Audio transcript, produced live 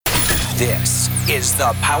This is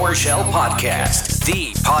the PowerShell Podcast,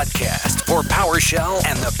 the podcast for PowerShell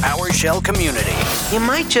and the PowerShell community. You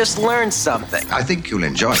might just learn something. I think you'll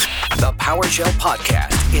enjoy it. The PowerShell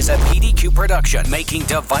Podcast is a PDQ production making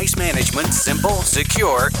device management simple,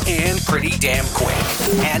 secure, and pretty damn quick.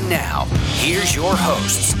 And now, here's your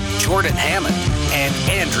hosts, Jordan Hammond and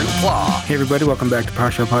Andrew Plaw. Hey everybody, welcome back to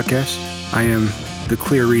PowerShell Podcast. I am the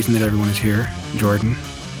clear reason that everyone is here, Jordan,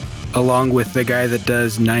 along with the guy that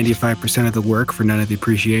does 95% of the work for none of the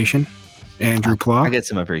appreciation, Andrew Plaw. I get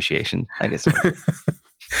some appreciation.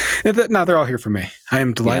 No, they're all here for me. I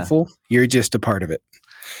am delightful. Yeah. You're just a part of it.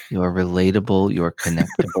 You're relatable. You're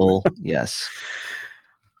connectable. Yes.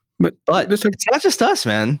 But it's not just us,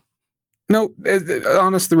 man. No,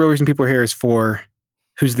 honestly, the real reason people are here is for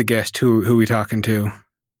who's the guest, who we talking to.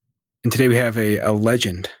 And today we have a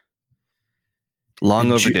legend. Long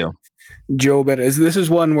overdue. Joe Bennett. This is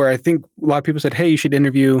one where I think a lot of people said, hey, you should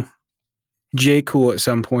interview Jaykul at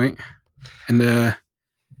some point. And I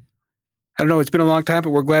don't know, it's been a long time,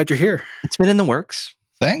 but we're glad you're here. It's been in the works.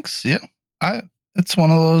 Thanks. Yeah. It's one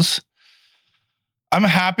of those. I'm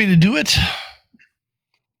happy to do it.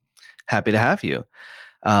 Happy to have you.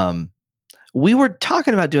 We were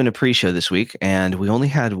talking about doing a pre-show this week, and we only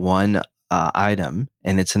had one item,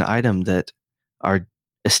 and it's an item that our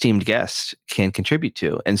esteemed guests can contribute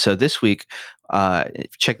to. And so this week,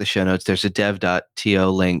 check the show notes. There's a dev.to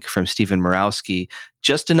link from Stephen Morawski,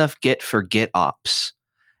 just enough Git for GitOps.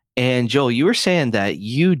 And Joel, you were saying that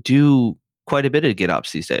you do quite a bit of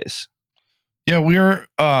GitOps these days. Yeah, we're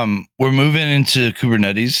moving into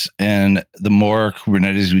Kubernetes, and the more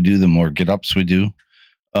Kubernetes we do, the more GitOps we do.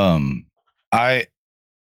 I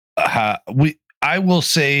will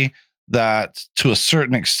say that to a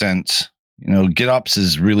certain extent, GitOps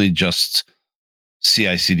is really just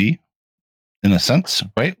CI/CD in a sense,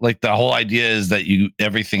 right? Like the whole idea is that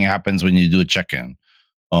everything happens when you do a check-in.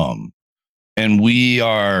 And we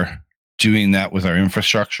are doing that with our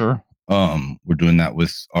infrastructure. We're doing that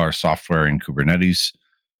with our software in Kubernetes.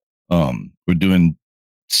 We're doing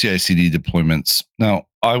CI/CD deployments. Now,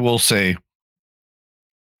 I will say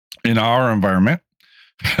in our environment,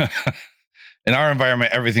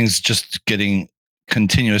 everything's just getting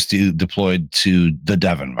continuously deployed to the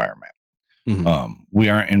dev environment. Mm-hmm. We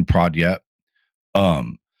aren't in prod yet. But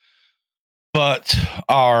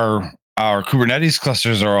our Kubernetes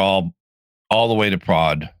clusters are all the way to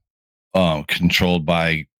prod, controlled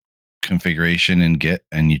by configuration in Git,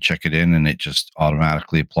 and you check it in and it just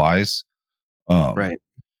automatically applies. Right.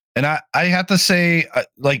 And I have to say,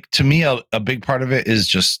 to me, a big part of it is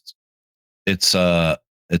just, it's an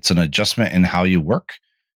adjustment in how you work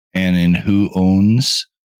and in who owns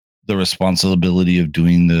the responsibility of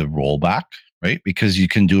doing the rollback, right? Because you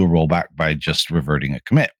can do a rollback by just reverting a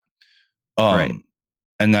commit. Right.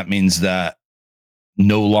 And that means that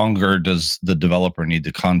no longer does the developer need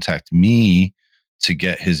to contact me to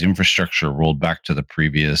get his infrastructure rolled back to the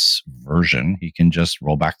previous version. He can just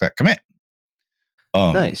roll back that commit.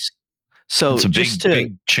 Nice. So it's a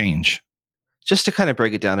big change. Just to kind of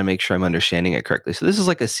break it down and make sure I'm understanding it correctly. So this is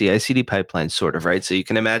like a CI/CD pipeline sort of, right? So you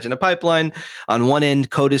can imagine a pipeline. On one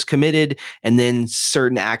end, code is committed, and then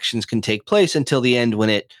certain actions can take place until the end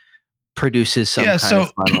when it produces some kind of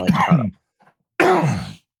finalized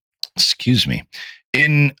product. Excuse me.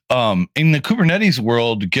 In the Kubernetes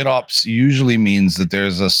world, GitOps usually means that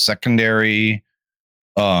there's a secondary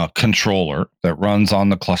controller that runs on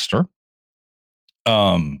the cluster.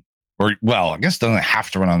 I guess it doesn't have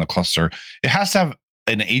to run on the cluster. It has to have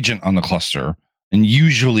an agent on the cluster, and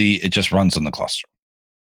usually it just runs on the cluster.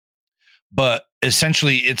 But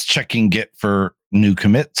essentially, it's checking Git for new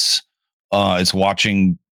commits. It's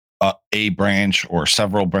watching a branch or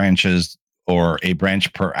several branches or a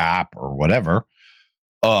branch per app or whatever.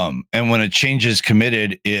 And when a change is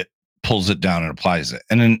committed, it pulls it down and applies it.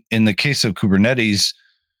 And in the case of Kubernetes,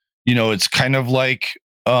 it's kind of like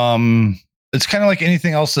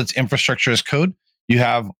anything else that's infrastructure as code. You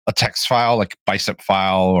have a text file, like bicep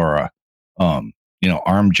file, or a ARM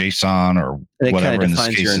JSON or it whatever. Kind of defines in this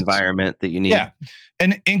case, your environment that you need. Yeah,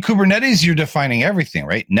 and in Kubernetes, you're defining everything,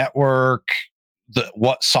 right? Network,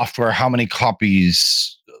 what software, how many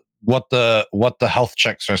copies, what the health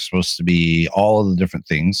checks are supposed to be, all of the different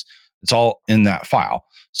things. It's all in that file.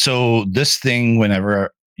 So this thing,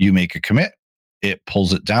 whenever you make a commit, it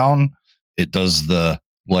pulls it down. It does the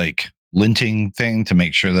linting thing to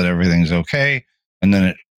make sure that everything's okay, and then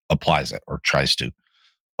it applies it or tries to.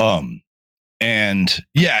 And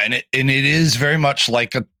it is very much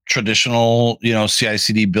like a traditional,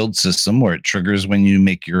 CI/CD build system where it triggers when you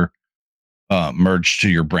make your merge to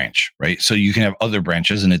your branch, right? So you can have other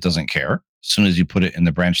branches and it doesn't care. As soon as you put it in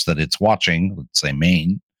the branch that it's watching, let's say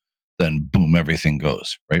main, then boom, everything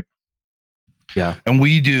goes, right? Yeah. And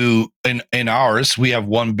we do in ours, we have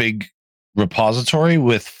one big repository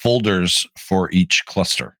with folders for each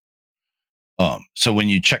cluster. So when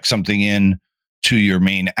you check something in to your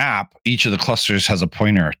main app, each of the clusters has a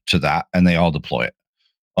pointer to that, and they all deploy it.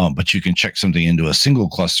 But you can check something into a single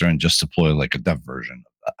cluster and just deploy like a dev version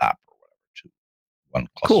of the app or whatever to one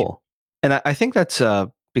cluster. Cool. And I think that's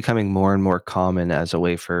becoming more and more common as a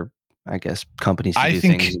way for, I guess, companies to do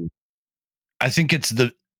things. I think it's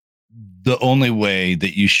the only way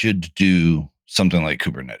that you should do something like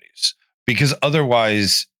Kubernetes, because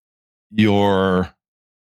otherwise you're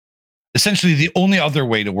essentially the only other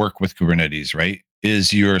way to work with Kubernetes, right,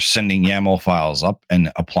 is you're sending YAML files up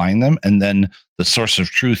and applying them, and then the source of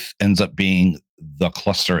truth ends up being the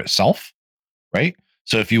cluster itself, right?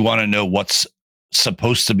 So if you want to know what's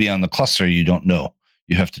supposed to be on the cluster, you don't know.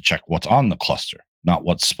 You have to check what's on the cluster, not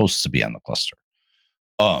what's supposed to be on the cluster.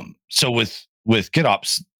 So with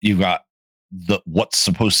GitOps, you've got what's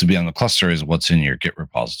supposed to be on the cluster is what's in your Git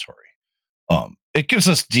repository. It gives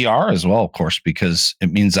us DR as well, of course, because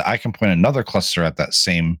it means that I can point another cluster at that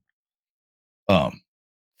same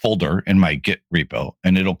folder in my Git repo,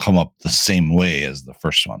 and it'll come up the same way as the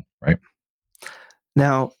first one, right?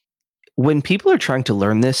 Now, when people are trying to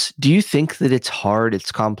learn this, do you think that it's hard,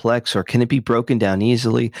 it's complex, or can it be broken down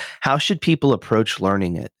easily? How should people approach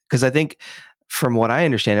learning it? Because I think, from what I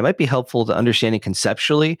understand, it might be helpful to understand it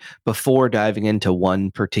conceptually before diving into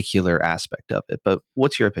one particular aspect of it. But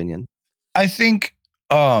what's your opinion? I think,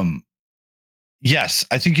 yes,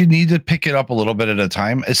 I think you need to pick it up a little bit at a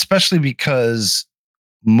time, especially because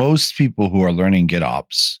most people who are learning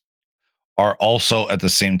GitOps are also at the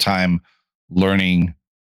same time learning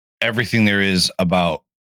everything there is about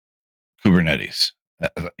Kubernetes,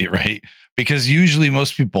 right? Because usually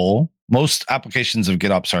most applications of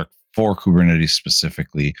GitOps are for Kubernetes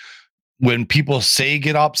specifically. When people say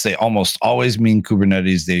GitOps, they almost always mean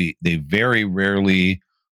Kubernetes. They very rarely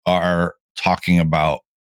are talking about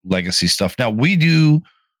legacy stuff. Now, we do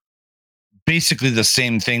basically the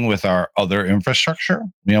same thing with our other infrastructure.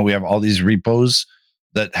 We have all these repos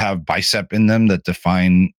that have bicep in them that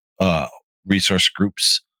define resource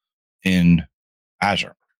groups in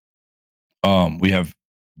Azure. We have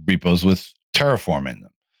repos with Terraform in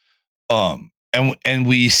them. And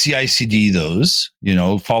we CI/CD those,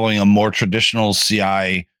 following a more traditional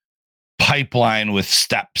CI pipeline with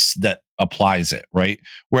steps that applies it, right?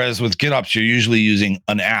 Whereas with GitOps, you're usually using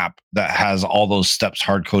an app that has all those steps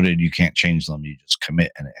hard coded. You can't change them. You just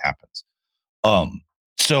commit and it happens.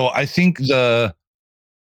 So I think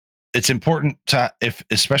it's important to,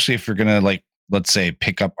 especially if you're gonna, like, let's say,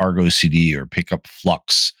 pick up Argo CD or pick up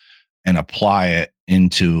Flux and apply it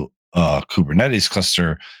into a Kubernetes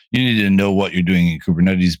cluster, you need to know what you're doing in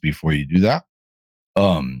Kubernetes before you do that.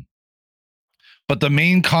 But the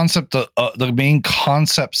main concepts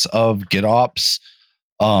of GitOps,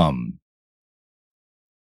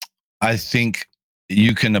 I think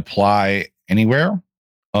you can apply anywhere.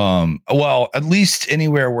 Well, at least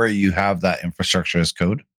anywhere where you have that infrastructure as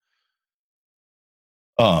code.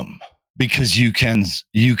 Because you can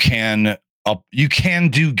do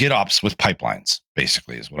GitOps with pipelines,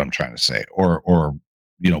 basically, is what I'm trying to say, or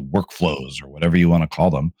workflows or whatever you want to call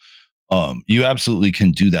them. You absolutely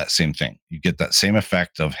can do that same thing. You get that same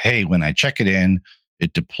effect of, hey, when I check it in,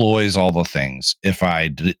 it deploys all the things. If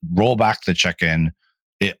I roll back the check-in,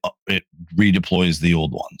 it redeploys the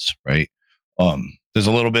old ones, right? There's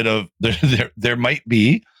a little bit of there might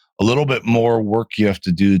be a little bit more work you have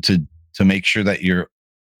to do to make sure that your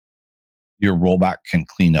rollback can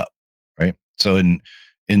clean up, right? So in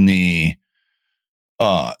the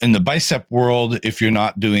bicep world, if you're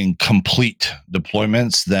not doing complete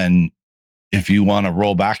deployments, then if you want to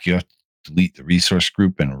roll back, you have to delete the resource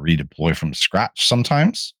group and redeploy from scratch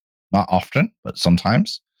sometimes. Not often, but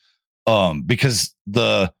sometimes. Because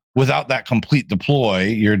without that complete deploy,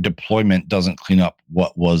 your deployment doesn't clean up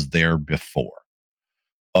what was there before.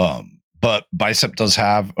 But Bicep does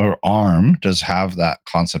have, or ARM does have, that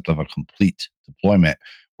concept of a complete deployment,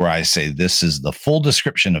 where I say this is the full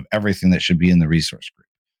description of everything that should be in the resource group.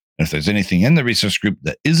 And if there's anything in the resource group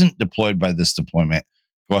that isn't deployed by this deployment,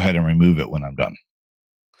 go ahead and remove it when I'm done.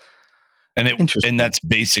 And that's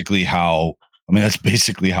basically how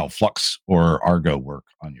Flux or Argo work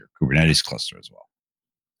on your Kubernetes cluster as well.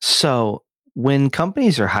 So when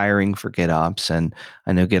companies are hiring for GitOps, and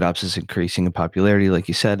I know GitOps is increasing in popularity, like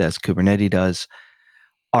you said, as Kubernetes does,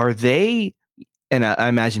 are they, and I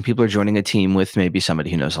imagine people are joining a team with maybe somebody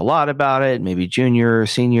who knows a lot about it, maybe junior,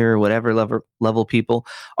 senior, whatever level people,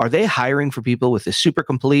 are they hiring for people with a super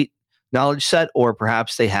complete knowledge set, or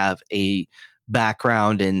perhaps they have a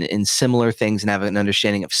background in similar things and have an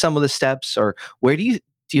understanding of some of the steps? Or where do you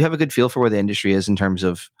have a good feel for where the industry is in terms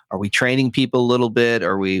of, are we training people a little bit?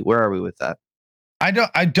 Where are we with that?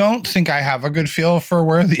 I don't think I have a good feel for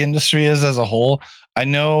where the industry is as a whole. I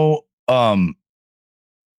know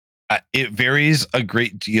it varies a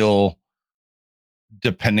great deal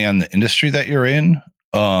depending on the industry that you're in,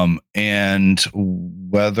 and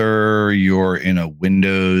whether you're in a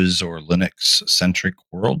Windows or Linux centric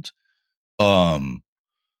world. Where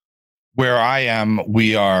I am,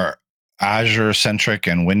 we are Azure centric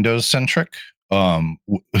and Windows centric.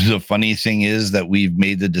 The funny thing is that we've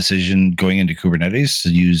made the decision going into Kubernetes to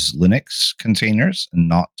use Linux containers and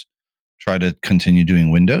not try to continue doing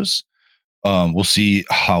Windows. We'll see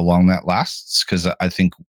how long that lasts, because I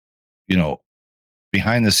think,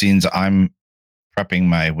 behind the scenes, I'm prepping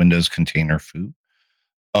my Windows container foo.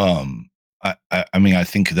 I mean, I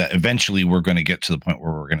think that eventually we're going to get to the point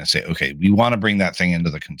where we're going to say, okay, we want to bring that thing into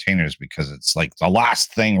the containers because it's like the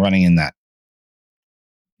last thing running in that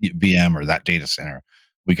VM or that data center.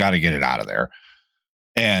 We got to get it out of there.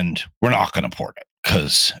 And we're not going to port it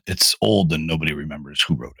because it's old and nobody remembers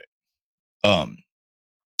who wrote it.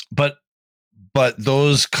 But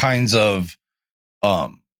those kinds of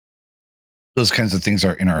things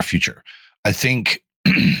are in our future. I think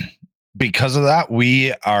because of that,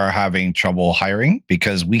 we are having trouble hiring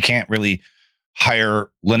because we can't really hire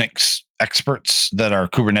Linux experts that are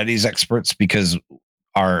Kubernetes experts because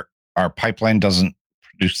our pipeline doesn't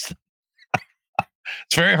produce them.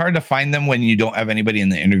 It's very hard to find them when you don't have anybody in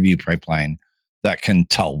the interview pipeline that can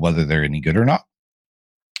tell whether they're any good or not.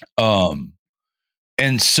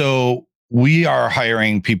 And so we are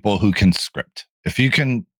hiring people who can script. If you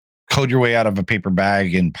can code your way out of a paper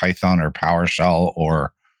bag in Python or PowerShell,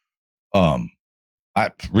 or I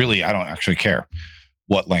don't actually care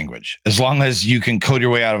what language, as long as you can code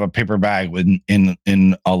your way out of a paper bag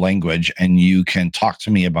in a language and you can talk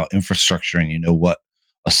to me about infrastructure and you know what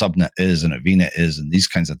a subnet is and a VNet is and these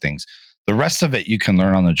kinds of things. The rest of it you can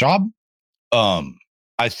learn on the job.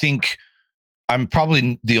 I think I'm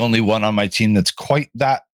probably the only one on my team that's quite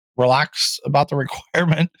that relaxed about the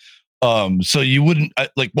requirement. So you wouldn't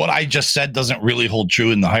like what I just said doesn't really hold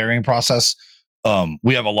true in the hiring process.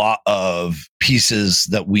 We have a lot of pieces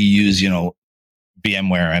that we use,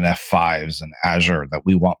 VMware and F5s and Azure that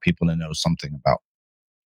we want people to know something about.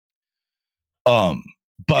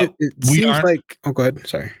 But it we seems aren't. like. Oh, go ahead.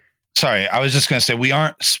 Sorry, I was just going to say we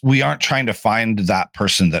aren't trying to find that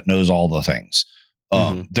person that knows all the things.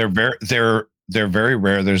 They're very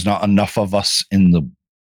rare. There's not enough of us in the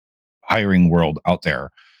hiring world out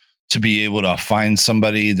there to be able to find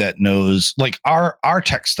somebody that knows, like our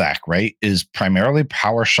tech stack, right, is primarily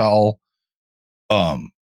PowerShell,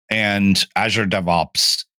 and Azure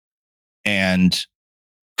DevOps and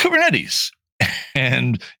Kubernetes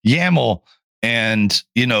and YAML and,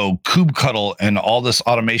 kubectl and all this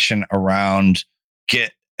automation around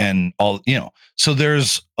Git and all, so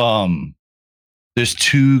there's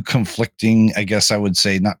two conflicting, I guess I would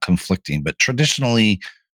say, not conflicting, but traditionally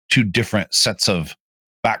two different sets of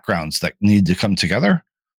backgrounds that need to come together.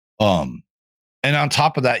 And on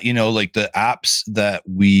top of that, like the apps that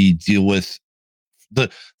we deal with,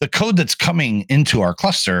 the code that's coming into our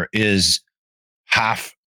cluster is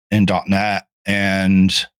half in .NET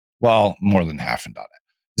and, well, more than half in .NET.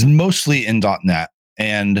 It's mostly in .NET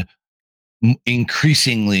and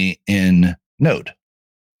increasingly in Node.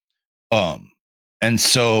 And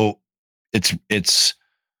so it's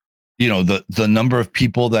the number of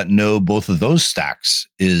people that know both of those stacks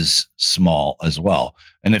is small as well.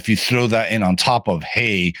 And if you throw that in on top of,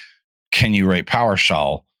 hey, can you write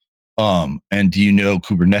PowerShell? And do you know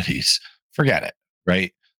Kubernetes? Forget it,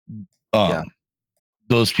 right?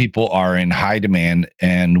 Those people are in high demand,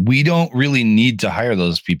 and we don't really need to hire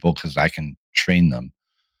those people because I can train them.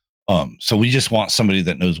 So we just want somebody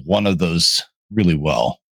that knows one of those really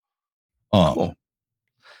well. Cool.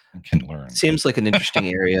 Can learn. Seems like an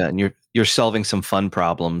interesting area, and you're solving some fun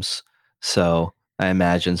problems. So I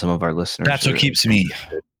imagine some of our listeners. That's what keeps me.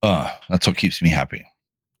 That's what keeps me happy.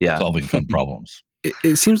 Yeah, solving fun problems.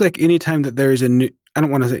 It seems like anytime that there is a new, I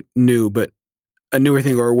don't want to say new, but a newer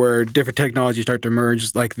thing, or where different technologies start to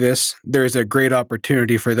merge like this, there is a great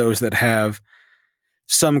opportunity for those that have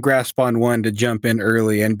some grasp on one to jump in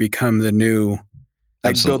early and become the new,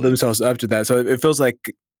 like Absolutely. build themselves up to that. So it feels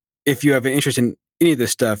like if you have an interest in any of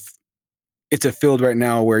this stuff, it's a field right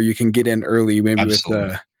now where you can get in early, maybe Absolutely.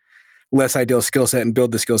 with a less ideal skill set, and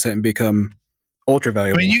build the skill set and become ultra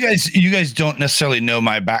valuable. I mean, you guys don't necessarily know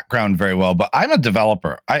my background very well, but I'm a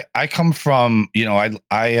developer. I come from,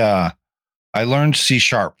 I learned C#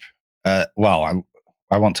 I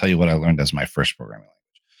won't tell you what I learned as my first programming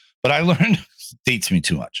language, but I learned dates me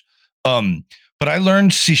too much. But I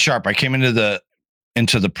learned C#. I came into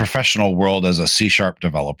the professional world as a C#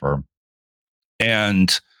 developer,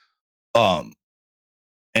 and um,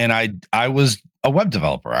 and I was a web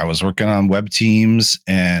developer. I was working on web teams,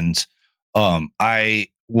 and I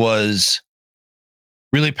was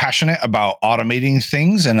really passionate about automating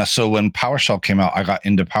things. And so when PowerShell came out, I got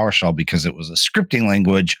into PowerShell because it was a scripting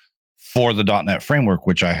language for the .NET framework,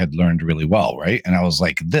 which I had learned really well, right? And I was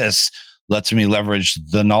like, this lets me leverage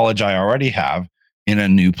the knowledge I already have in a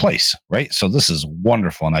new place, right? So this is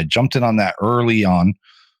wonderful. And I jumped in on that early on,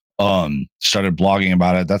 started blogging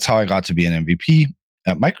about it. That's how I got to be an MVP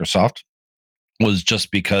at Microsoft, was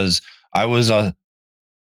just because I was a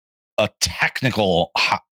technical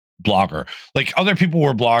blogger. Like other people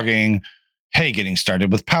were blogging, hey, getting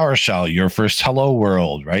started with PowerShell, your first hello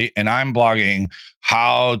world, right? And I'm blogging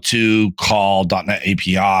how to call .NET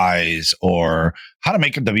APIs or how to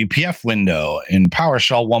make a WPF window in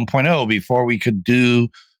PowerShell 1.0 before we could do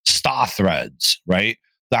star threads, right?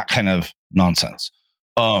 That kind of nonsense.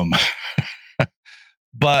 But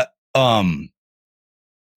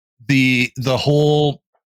the whole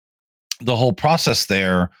process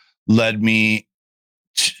there led me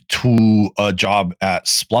to a job at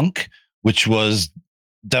Splunk, which was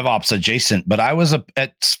DevOps adjacent. But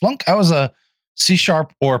at Splunk, I was a C#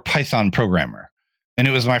 or Python programmer. And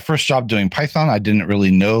it was my first job doing Python. I didn't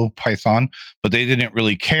really know Python, but they didn't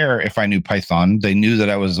really care if I knew Python. They knew that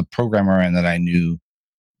I was a programmer and that I knew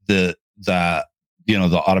the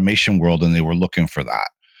automation world, and they were looking for that.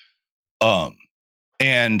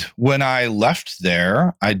 And when I left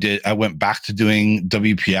there, I went back to doing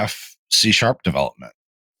WPF C# development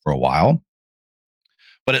for a while.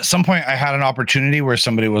 But at some point I had an opportunity where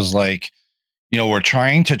somebody was like, we're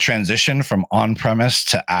trying to transition from on-premise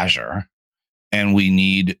to Azure, and we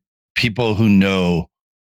need people who know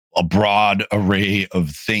a broad array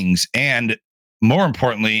of things. And more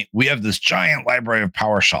importantly, we have this giant library of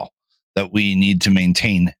PowerShell that we need to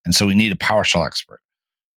maintain. And so we need a PowerShell expert.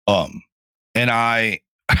 And I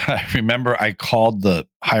remember I called the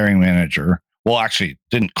hiring manager. Well, actually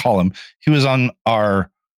didn't call him. He was on our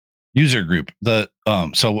user group.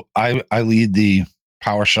 So I lead the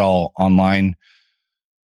PowerShell online.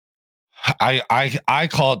 I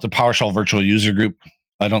call it the PowerShell virtual user group.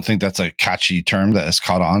 I don't think that's a catchy term that has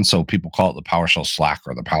caught on. So people call it the PowerShell Slack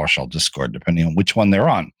or the PowerShell Discord, depending on which one they're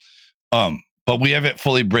on. But we have it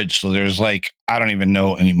fully bridged. So there's I don't even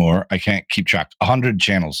know anymore. I can't keep track. 100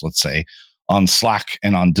 channels, let's say, on Slack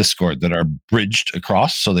and on Discord that are bridged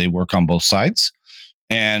across. So they work on both sides.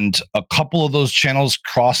 And a couple of those channels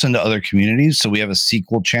cross into other communities. So we have a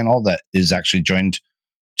SQL channel that is actually joined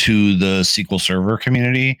to the SQL Server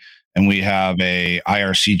community. And we have a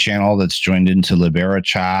IRC channel that's joined into Libera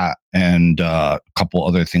Chat and a couple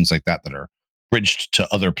other things like that that are bridged to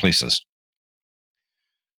other places.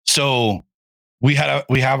 So we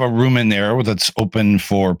have a room in there that's open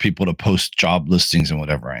for people to post job listings and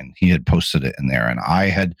whatever. And he had posted it in there. And I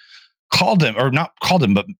had called him, or not called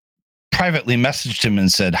him, but privately messaged him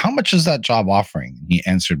and said, how much is that job offering? And he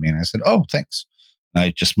answered me and I said, oh, thanks. And I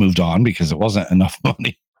just moved on because it wasn't enough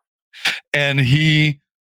money. And he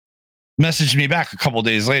messaged me back a couple of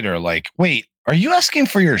days later, like, wait, are you asking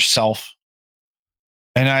for yourself?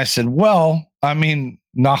 And I said, well, I mean,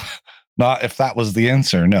 not if that was the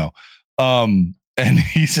answer, no. And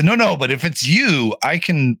he said, no, but if it's you,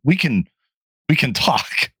 we can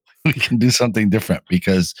talk. We can do something different,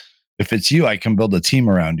 because if it's you, I can build a team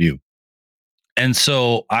around you. And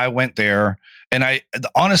so I went there, and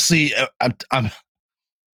honestly,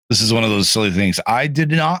 this is one of those silly things. I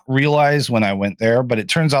did not realize when I went there, but it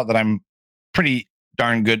turns out that I'm pretty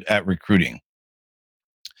darn good at recruiting.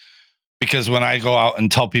 Because when I go out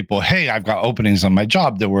and tell people, hey, I've got openings on my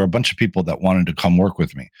job, there were a bunch of people that wanted to come work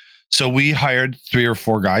with me. So we hired 3 or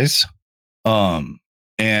 4 guys,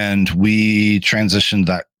 and we transitioned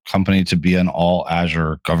that company to be an all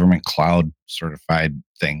Azure government cloud certified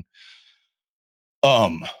thing.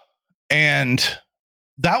 And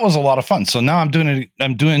that was a lot of fun. So now I'm doing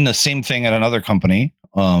the same thing at another company,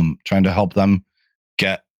 trying to help them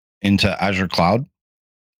get into Azure cloud.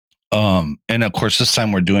 And of course, this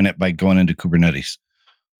time we're doing it by going into Kubernetes,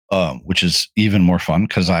 which is even more fun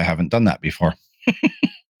because I haven't done that before.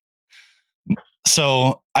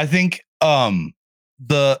 So I think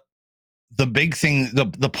the big thing,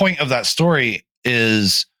 the point of that story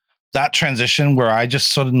is that transition where I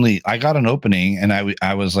just suddenly I got an opening and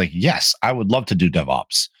I was like, yes, I would love to do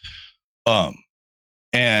DevOps.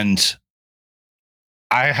 And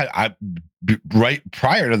I right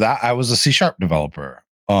prior to that, I was a C# developer.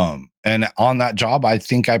 And on that job, I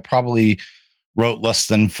think I probably wrote less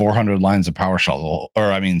than 400 lines of PowerShell,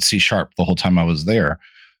 C# the whole time I was there.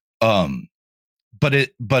 But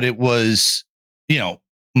it was,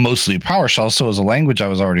 mostly PowerShell. So it was a language I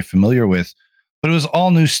was already familiar with, but it was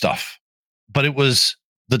all new stuff. But it was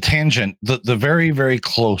the tangent, the very, very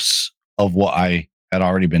close of what I had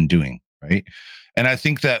already been doing. Right. And I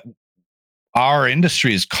think that our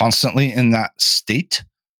industry is constantly in that state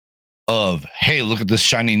of, hey, look at this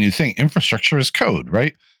shiny new thing. Infrastructure as code,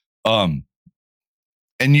 right? And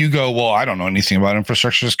you go, well, I don't know anything about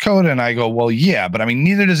infrastructure as code. And I go, well, yeah, but I mean,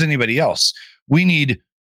 neither does anybody else. We need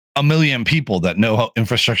 1 million people that know how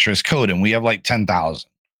infrastructure as code, and we have like 10,000.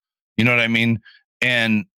 You know what I mean?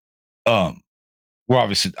 And we're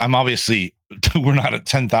not at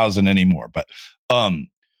 10,000 anymore, but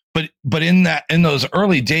in those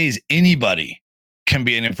early days, anybody can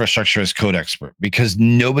be an infrastructure as code expert because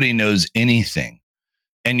nobody knows anything.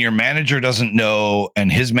 And your manager doesn't know,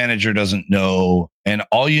 and his manager doesn't know, and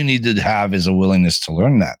all you need to have is a willingness to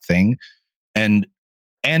learn that thing, and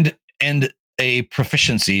a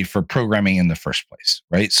proficiency for programming in the first place,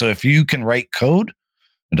 right? So if you can write code,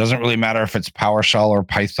 it doesn't really matter if it's PowerShell or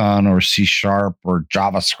Python or C# or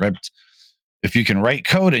JavaScript. If you can write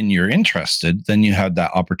code and you're interested, then you have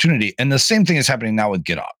that opportunity. And the same thing is happening now with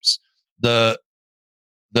GitOps. The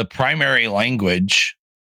primary language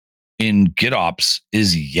in GitOps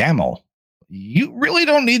is YAML. You really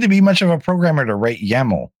don't need to be much of a programmer to write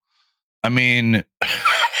YAML. I mean,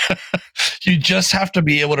 you just have to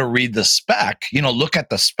be able to read the spec, look at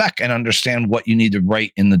the spec and understand what you need to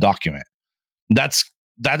write in the document.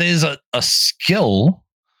 That is a skill,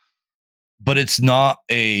 but it's not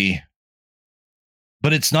a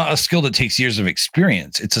skill that takes years of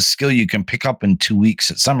experience. It's a skill you can pick up in 2 weeks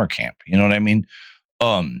at summer camp. You know what I mean?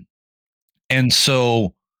 And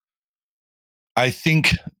so I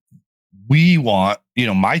think we want,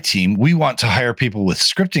 my team, we want to hire people with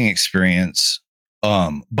scripting experience.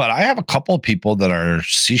 But I have a couple of people that are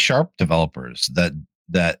C# developers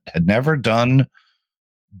that had never done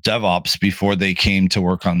DevOps before they came to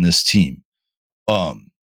work on this team.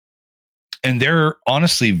 And they're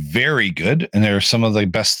honestly very good. And they're some of the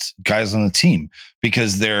best guys on the team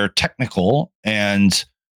because they're technical and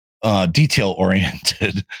detail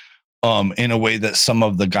oriented in a way that some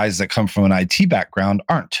of the guys that come from an IT background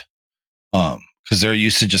aren't. Because they're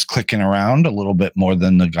used to just clicking around a little bit more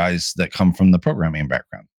than the guys that come from the programming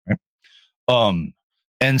background, right?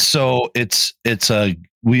 And so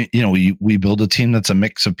we build a team that's a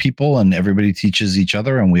mix of people, and everybody teaches each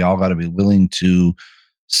other, and we all got to be willing to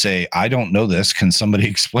say, I don't know this. Can somebody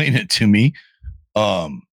explain it to me?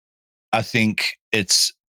 I think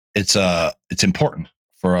it's important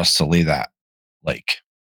for us to lay that like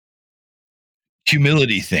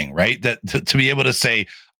humility thing, right? That to be able to say,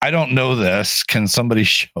 I don't know this. Can somebody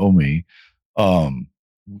show me?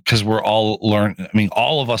 Because we're all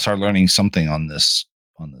all of us are learning something on this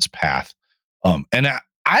path. And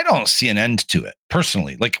I don't see an end to it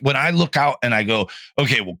personally. Like when I look out and I go,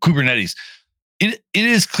 okay, well, Kubernetes, it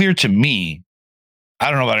is clear to me. I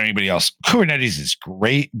don't know about anybody else. Kubernetes is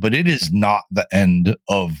great, but it is not the end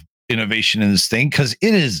of innovation in this thing because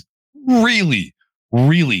it is really,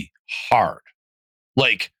 really hard.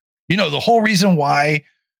 Like, the whole reason why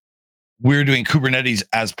we're doing Kubernetes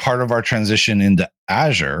as part of our transition into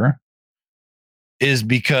Azure is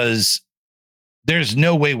because there's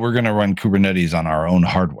no way we're going to run Kubernetes on our own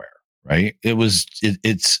hardware, right?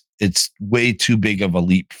 It's way too big of a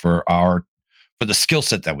leap for the skill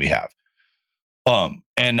set that we have.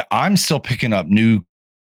 And I'm still picking up new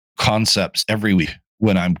concepts every week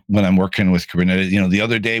when I'm working with Kubernetes. The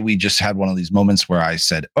other day we just had one of these moments where I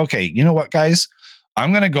said, okay, you know what, guys?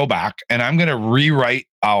 I'm going to go back and I'm going to rewrite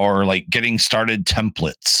our getting started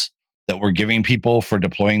templates that we're giving people for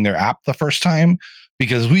deploying their app the first time,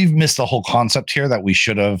 because we've missed the whole concept here that we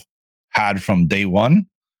should have had from day one.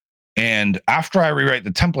 And after I rewrite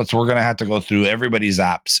the templates, we're going to have to go through everybody's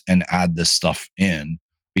apps and add this stuff in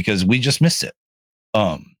because we just missed it.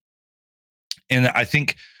 And I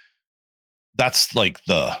think that's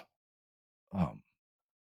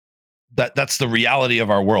that's the reality of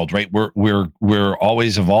our world, right? We're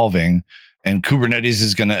always evolving, and Kubernetes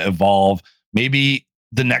is going to evolve. Maybe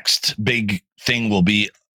the next big thing will be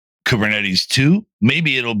Kubernetes 2.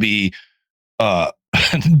 Maybe it'll be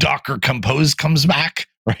Docker Compose comes back,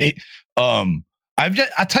 right? I'll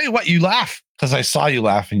tell you what, you laugh because I saw you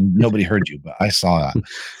laugh and nobody heard you, but I saw that.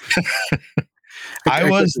 I don't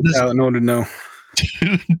want to know.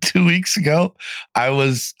 2 weeks ago,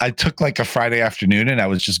 I took a Friday afternoon and I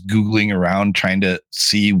was just Googling around trying to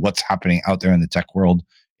see what's happening out there in the tech world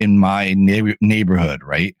in my neighborhood,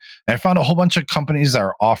 right? And I found a whole bunch of companies that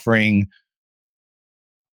are offering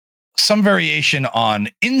some variation on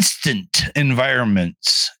instant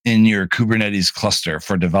environments in your Kubernetes cluster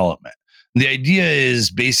for development. The idea is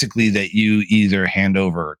basically that you either hand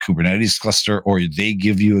over a Kubernetes cluster or they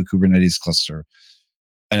give you a Kubernetes cluster.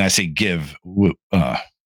 And I say give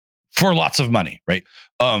for lots of money, right?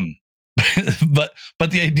 But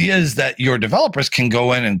the idea is that your developers can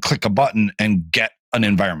go in and click a button and get an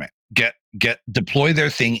environment, deploy their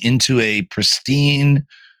thing into a pristine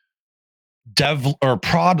dev or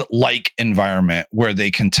prod like environment where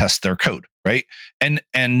they can test their code, right? And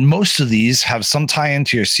most of these have some tie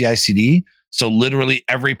into your CI/CD. So literally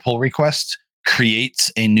every pull request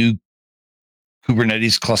creates a new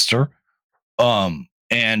Kubernetes cluster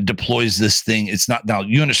and deploys this thing. It's not, now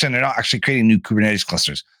you understand, they're not actually creating new Kubernetes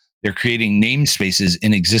clusters. They're creating namespaces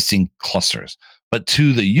in existing clusters. But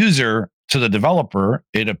to the user, to the developer,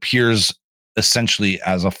 it appears essentially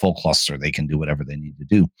as a full cluster. They can do whatever they need to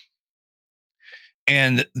do.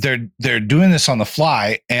 And they're doing this on the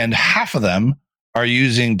fly, and half of them are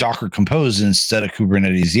using Docker Compose instead of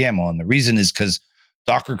Kubernetes YAML. And the reason is because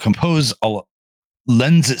Docker Compose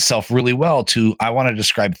lends itself really well to, I want to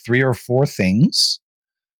describe 3 or 4 things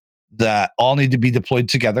that all need to be deployed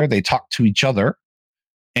together. They talk to each other.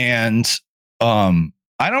 And I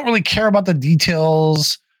don't really care about the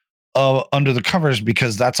details under the covers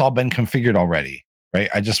because that's all been configured already, right?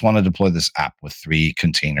 I just want to deploy this app with 3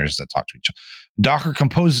 containers that talk to each other. Docker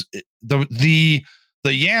Compose, the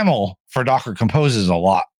YAML for Docker Compose is a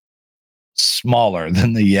lot smaller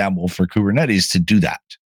than the YAML for Kubernetes to do that,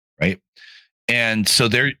 right? And so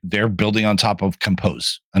they're building on top of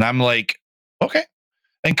Compose, and I'm like, okay.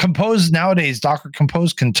 And Compose nowadays, Docker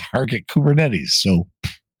Compose can target Kubernetes, so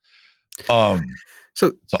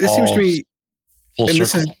this seems to me full and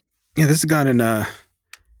circle. This has gone in a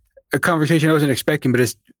conversation I wasn't expecting, but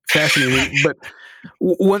it's fascinating. But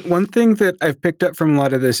one thing that I've picked up from a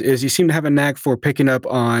lot of this is you seem to have a knack for picking up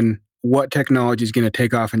on what technology is going to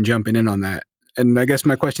take off and jumping in on that. And I guess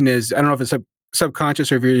my question is, I don't know if it's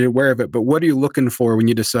subconscious or if you're aware of it, but what are you looking for when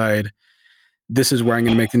you decide this is where I'm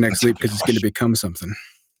going to make the next leap because it's going to become something?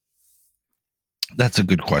 That's a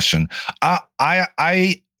good question.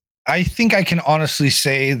 I think I can honestly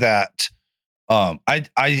say that I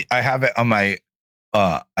have it on my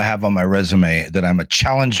I have on my resume that I'm a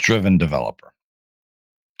challenge-driven developer.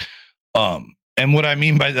 And what I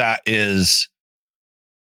mean by that is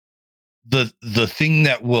the thing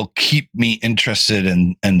that will keep me interested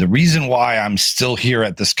and the reason why I'm still here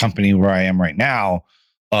at this company where I am right now.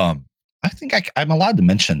 I think I'm allowed to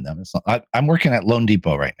mention them. I'm working at Loan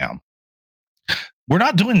Depot right now. We're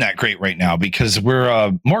not doing that great right now because we're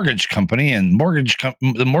a mortgage company, and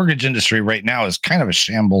the mortgage industry right now is kind of a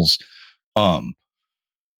shambles.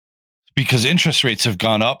 Because interest rates have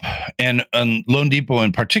gone up, and Loan Depot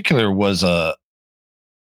in particular was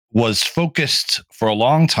focused for a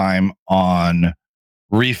long time on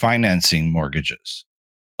refinancing mortgages.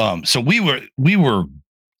 So we were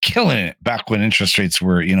killing it back when interest rates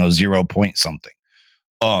were 0 point something.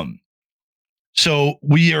 So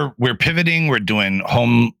we're pivoting. We're doing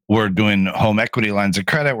home equity lines of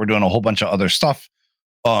credit. We're doing a whole bunch of other stuff.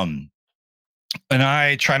 And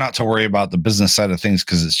I try not to worry about the business side of things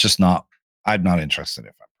because it's just not. I'm not interested,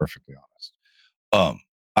 if I'm perfectly honest.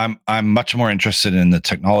 I'm much more interested in the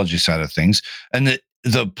technology side of things, and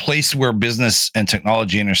the place where business and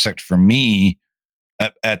technology intersect for me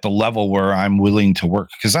at the level where I'm willing to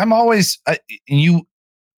work. Because I'm always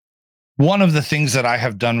one of the things that I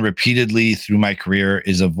have done repeatedly through my career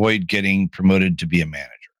is avoid getting promoted to be a manager.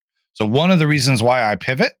 So one of the reasons why I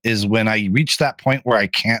pivot is when I reach that point where I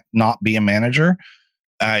can't not be a manager,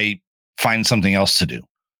 I find something else to do.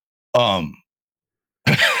 Have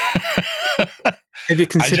you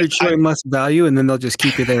considered showing less value, and then they'll just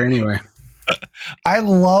keep you there anyway? I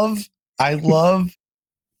love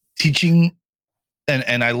teaching,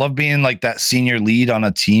 and I love being like that senior lead on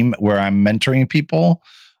a team where I'm mentoring people.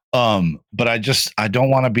 But I don't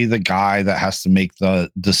want to be the guy that has to make the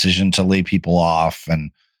decision to lay people off,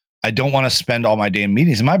 and I don't want to spend all my day in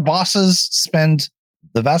meetings. And my bosses spend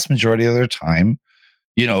the vast majority of their time,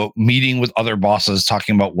 meeting with other bosses,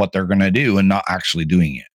 talking about what they're going to do and not actually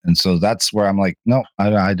doing it. And so that's where I'm like, no,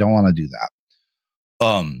 I don't want to do that.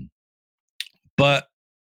 But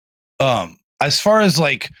as far as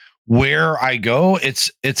like where I go,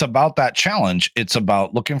 it's about that challenge. It's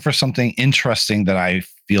about looking for something interesting that I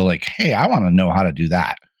feel like, hey, I want to know how to do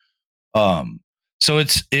that. So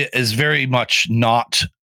it is very much not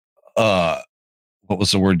what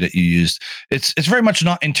was the word that you used? It's very much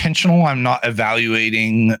not intentional. I'm not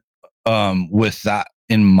evaluating with that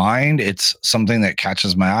in mind. It's something that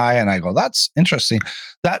catches my eye, and I go, "That's interesting."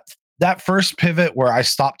 That first pivot where I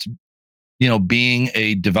stopped, being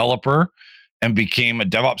a developer and became a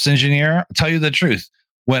DevOps engineer. I'll tell you the truth.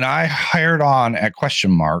 When I hired on at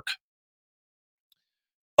Question Mark,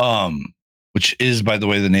 which is, by the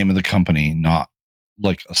way, the name of the company, not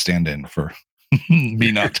like a stand-in for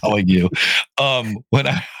me not telling you. When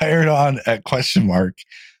I hired on at Question Mark,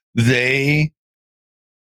 they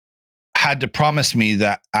had to promise me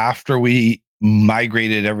that after we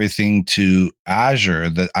migrated everything to Azure,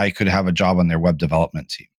 that I could have a job on their web development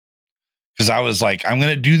team. Because I was like, I'm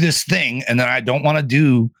going to do this thing, and then I don't want to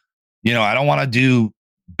do, I don't want to do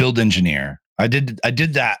build engineer. I did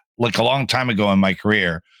that like a long time ago in my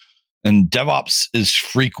career, and DevOps is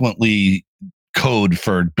frequently code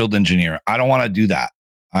for build engineer. I don't want to do that.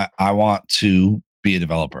 I want to be a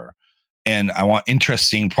developer, and I want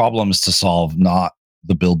interesting problems to solve, not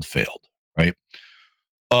the build failed, right?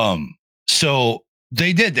 So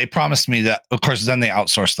they did. They promised me that. Of course, then they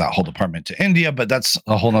outsourced that whole department to India, but that's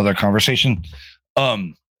a whole nother conversation.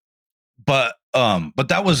 But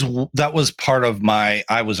that was part of my.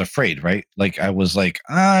 I was afraid, right? Like I was like,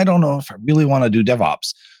 I don't know if I really want to do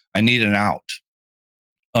DevOps. I need an out.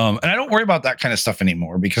 And I don't worry about that kind of stuff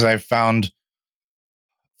anymore, because I've found,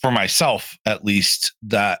 for myself at least,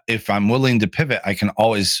 that if I'm willing to pivot, I can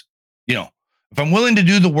always, if I'm willing to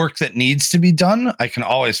do the work that needs to be done, I can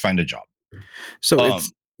always find a job. So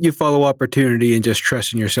it's you follow opportunity and just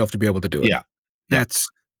trust in yourself to be able to do it. Yeah. That's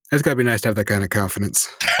gotta be nice to have that kind of confidence.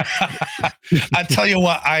 I tell you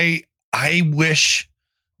what, I wish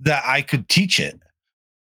that I could teach it.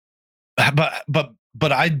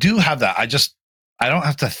 But I do have that. I don't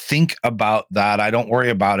have to think about that. I don't worry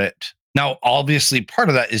about it. Now, obviously, part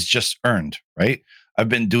of that is just earned, right? I've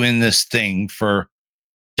been doing this thing for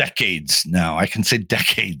decades now. I can say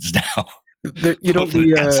decades now. You don't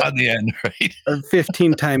be on the end, right? a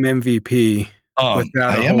 15-time MVP without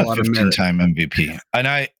I a am whole a lot of merit. 15-time MVP, and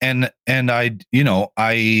I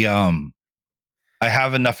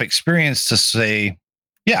have enough experience to say,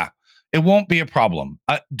 yeah, it won't be a problem.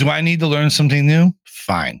 Do I need to learn something new?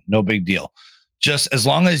 Fine, no big deal. Just as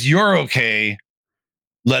long as you're okay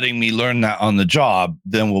letting me learn that on the job,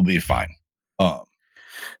 then we'll be fine.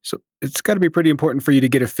 So it's got to be pretty important for you to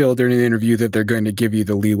get a feel during the interview that they're going to give you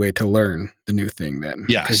the leeway to learn the new thing then.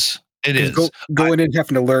 Yes, it is. Going in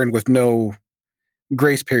having to learn with no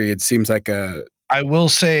grace period seems like a... I will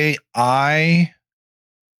say I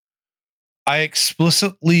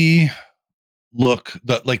explicitly look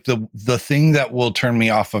the thing that will turn me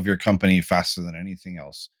off of your company faster than anything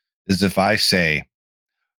else is if I say,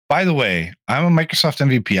 by the way, I'm a Microsoft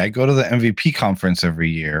MVP. I go to the MVP conference every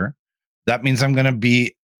year. That means I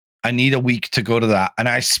need a week to go to that. And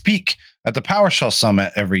I speak at the PowerShell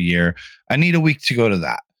Summit every year. I need a week to go to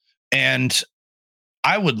that. And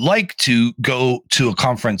I would like to go to a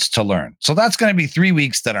conference to learn. So that's going to be 3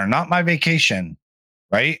 weeks that are not my vacation,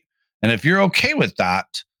 right? And if you're okay with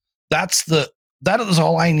that, that is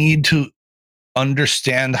all I need to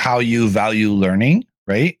understand how you value learning,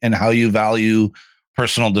 right? And how you value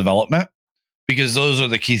personal development, because those are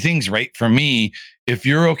the key things, right? For me, if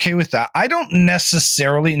you're okay with that, I don't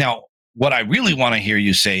necessarily, now what I really want to hear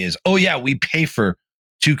you say is, oh yeah, we pay for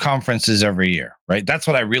 2 conferences every year, right? That's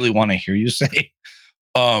what I really want to hear you say.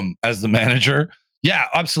 As the manager, yeah,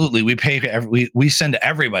 absolutely. We pay we send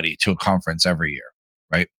everybody to a conference every year,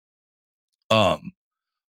 right?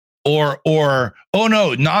 Or oh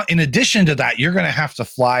no, not in addition to that, you're going to have to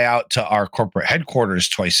fly out to our corporate headquarters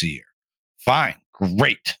twice a year. Fine,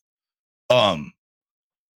 great. But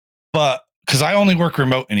because I only work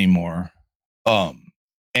remote anymore, I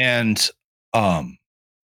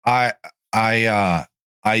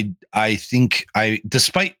think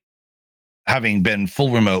despite having been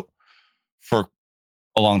full remote for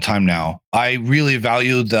a long time now, I really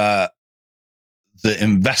value the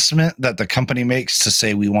investment that the company makes to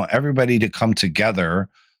say we want everybody to come together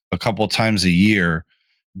a couple times a year,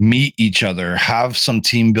 meet each other, have some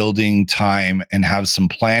team building time, and have some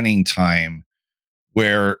planning time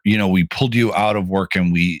where we pulled you out of work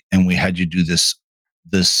and we had you do this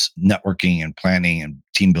networking and planning and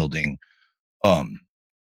team building.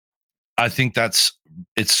 I think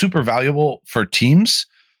it's super valuable for teams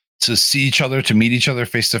to see each other, to meet each other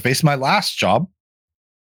face to face. My last job,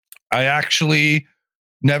 I actually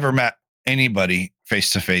never met anybody face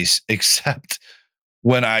to face except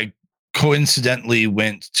when I coincidentally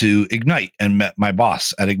went to Ignite and met my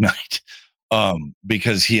boss at Ignite,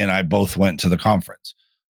 because he and I both went to the conference.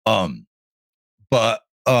 But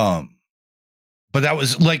that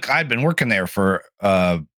was like, I'd been working there for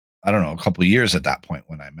I don't know, a couple of years at that point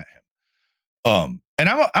when I met him. And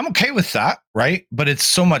I'm okay with that, right? But it's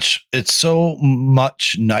so much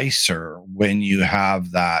nicer when you have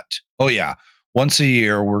that. Oh yeah, once a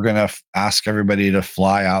year we're gonna ask everybody to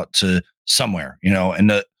fly out to somewhere,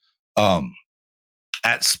 and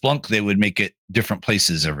at Splunk they would make it different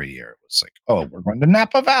places every year. It was like, oh, we're going to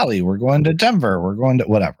Napa Valley, we're going to Denver, we're going to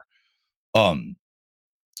whatever.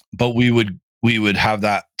 But we would have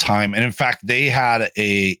that time, and in fact, they had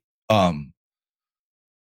a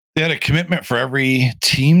commitment for every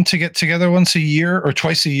team to get together once a year or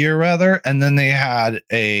twice a year rather. And then they had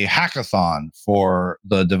a hackathon for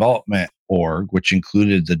the development org, which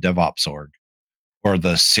included the DevOps org or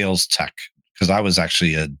the sales tech. Cause I was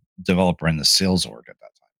actually a developer in the sales org at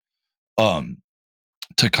that time,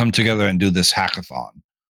 to come together and do this hackathon,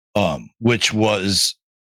 which was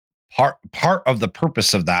part of the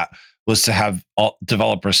purpose of that was to have all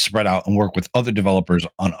developers spread out and work with other developers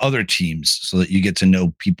on other teams so that you get to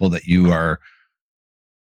know people that you are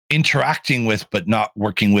interacting with but not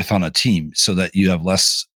working with on a team, so that you have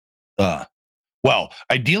less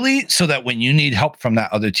ideally so that when you need help from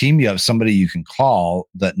that other team, you have somebody you can call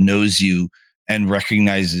that knows you and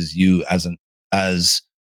recognizes you as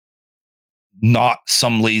not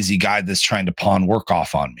some lazy guy that's trying to pawn work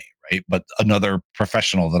off on me, right? But another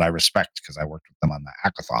professional that I respect because I worked with them on the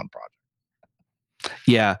hackathon project.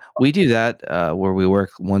 Yeah, we do that where we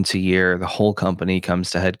work once a year. The whole company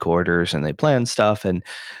comes to headquarters and they plan stuff. And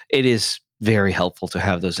it is very helpful to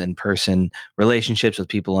have those in-person relationships with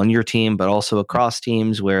people on your team, but also across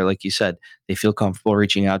teams where, like you said, they feel comfortable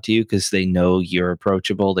reaching out to you because they know you're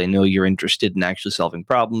approachable. They know you're interested in actually solving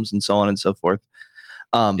problems and so on and so forth.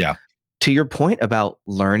 Yeah. To your point about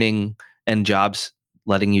learning and jobs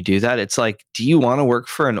letting you do that, it's like, do you want to work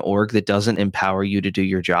for an org that doesn't empower you to do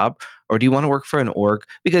your job? Or do you want to work for an org?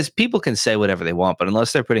 Because people can say whatever they want, but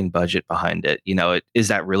unless they're putting budget behind it, is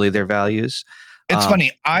that really their values? It's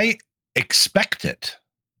funny. I expect it.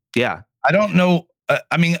 Yeah. I don't know.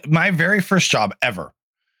 I mean, my very first job ever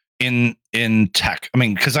in tech, I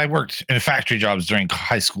mean, because I worked in factory jobs during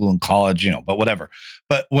high school and college, but whatever.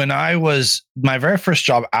 But when I was my very first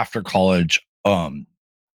job after college, I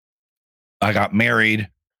got married.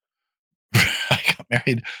 I got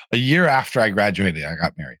married a year after I graduated. I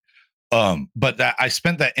got married. But that I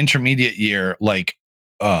spent that intermediate year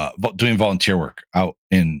doing volunteer work out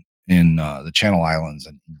in the Channel Islands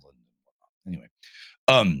and England. Anyway,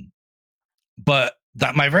 but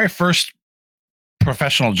that my very first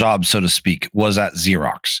professional job, so to speak, was at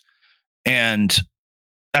Xerox, and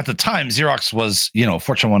at the time, Xerox was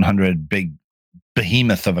Fortune 100, big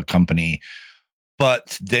behemoth of a company,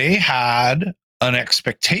 but they had an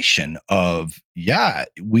expectation of,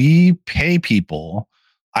 we pay people.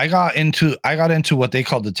 I got into what they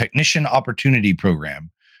called the Technician Opportunity Program,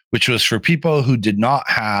 which was for people who did not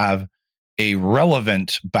have a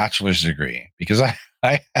relevant bachelor's degree, because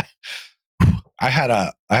I had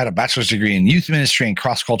a bachelor's degree in youth ministry and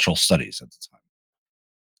cross-cultural studies at the time.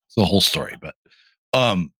 It's the whole story, but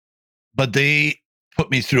they put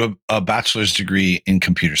me through a bachelor's degree in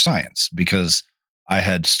computer science because I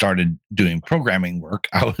had started doing programming work.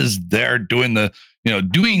 I was there doing the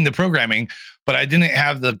programming, but I didn't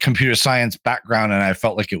have the computer science background, and I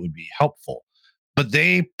felt like it would be helpful. But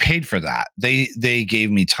they paid for that. They gave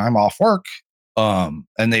me time off work, and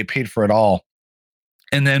they paid for it all.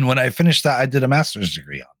 And then when I finished that, I did a master's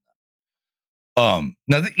degree on that.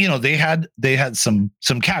 Now they had some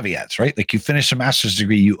caveats, right? Like, you finish a master's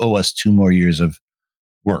degree, you owe us 2 more years of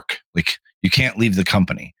work. Like, you can't leave the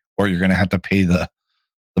company, or you're going to have to pay the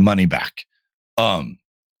money back,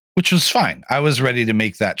 which was fine. I was ready to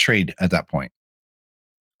make that trade at that point.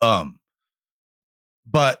 But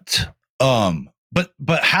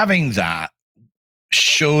having that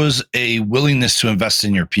shows a willingness to invest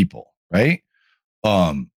in your people, right?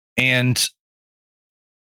 And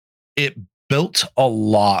it built a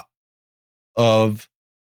lot of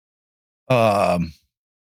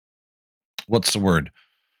what's the word?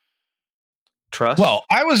 Trust. Well,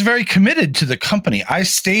 I was very committed to the company. I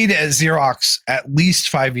stayed at Xerox at least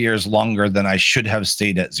 5 years longer than I should have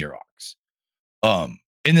stayed at Xerox.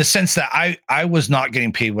 In the sense that I was not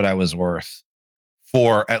getting paid what I was worth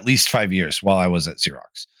for at least 5 years while I was at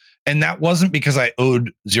Xerox. And that wasn't because I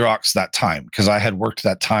owed Xerox that time, because I had worked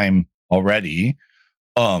that time already.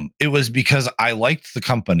 It was because I liked the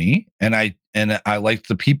company, and I liked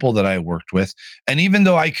the people that I worked with. And even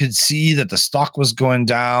though I could see that the stock was going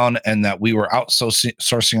down and that we were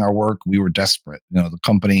outsourcing our work, we were desperate. The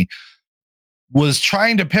company was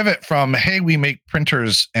trying to pivot from, hey, we make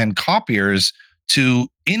printers and copiers, to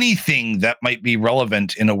anything that might be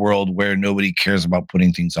relevant in a world where nobody cares about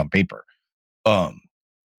putting things on paper.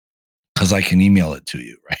 because I can email it to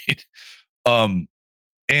you, right?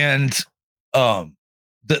 And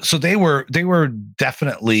so they were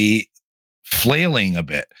definitely flailing a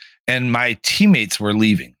bit, and my teammates were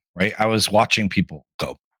leaving, right? I was watching people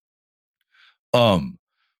go.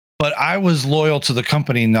 But I was loyal to the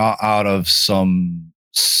company, not out of some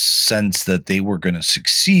sense that they were going to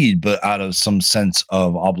succeed, but out of some sense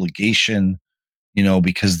of obligation,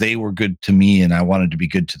 because they were good to me and I wanted to be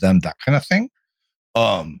good to them, that kind of thing.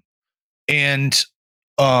 And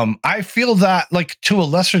I feel that, like, to a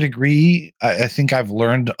lesser degree, I think I've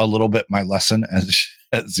learned a little bit my lesson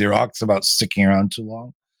at Xerox about sticking around too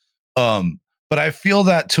long. But I feel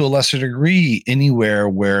that to a lesser degree anywhere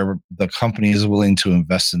where the company is willing to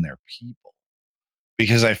invest in their people.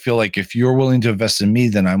 Because I feel like if you're willing to invest in me,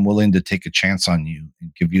 then I'm willing to take a chance on you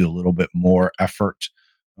and give you a little bit more effort,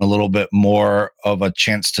 a little bit more of a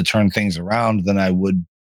chance to turn things around than I would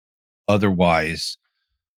otherwise.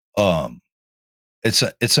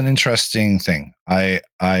 It's an interesting thing.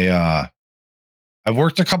 I've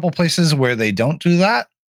worked a couple places where they don't do that.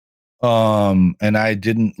 And I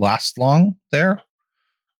didn't last long there.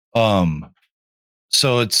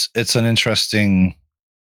 So it's an interesting,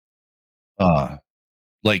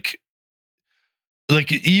 like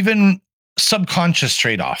even subconscious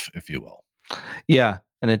trade-off, if you will. Yeah.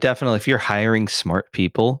 And it definitely, if you're hiring smart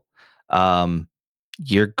people,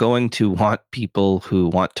 you're going to want people who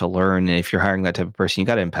want to learn. And if you're hiring that type of person, you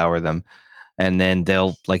got to empower them. And then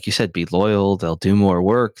they'll, like you said, be loyal. They'll do more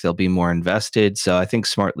work. They'll be more invested. So I think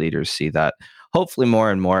smart leaders see that hopefully more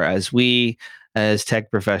and more as we, as tech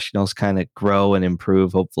professionals, kind of grow and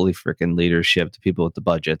improve. Hopefully, freaking leadership, the people with the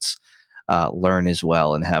budgets, learn as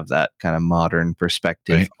well and have that kind of modern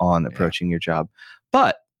perspective Right. on approaching your job.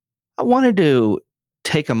 But I wanted to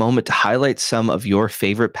take a moment to highlight some of your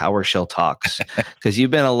favorite PowerShell talks because you've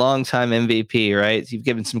been a long time MVP, right? You've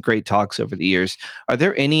given some great talks over the years. Are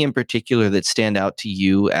there any in particular that stand out to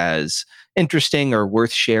you as interesting or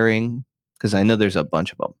worth sharing? Because I know there's a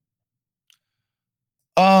bunch of them.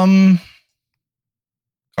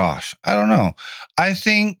 Gosh, I don't know. I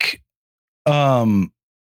think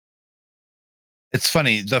it's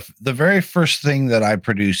funny. The very first thing that I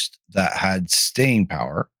produced that had staying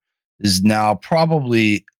power is now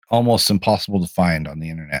probably almost impossible to find on the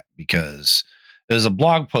internet, because there's a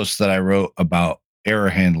blog post that I wrote about error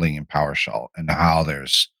handling in PowerShell and how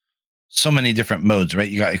there's so many different modes, right?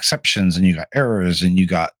 You got exceptions and you got errors and you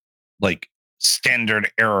got like standard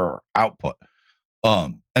error output.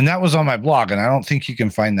 And that was on my blog, and I don't think you can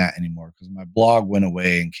find that anymore because my blog went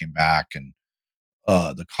away and came back, and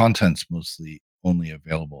the content's mostly only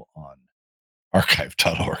available on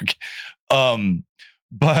archive.org.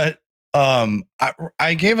 But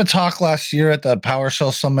I gave a talk last year at the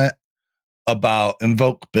PowerShell Summit about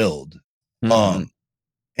invoke build. Mm-hmm.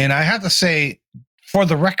 And I have to say, for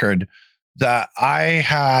the record, that I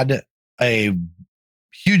had a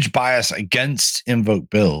huge bias against invoke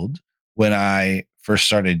build when I first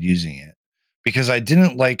started using it, because I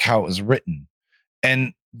didn't like how it was written.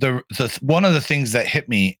 And the one of the things that hit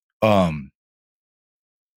me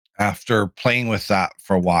after playing with that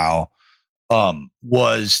for a while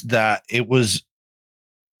was that it was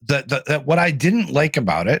that what I didn't like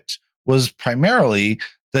about it was primarily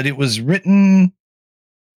that it was written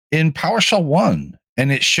in PowerShell 1,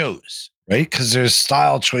 and it shows, right? Because there's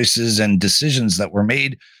style choices and decisions that were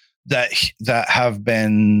made that have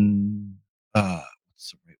been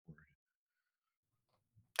what's the right word?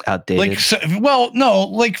 Outdated. Like, so, well, no,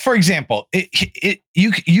 like, for example,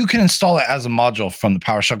 you can install it as a module from the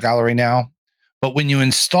PowerShell gallery now, but when you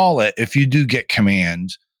install it, if you do get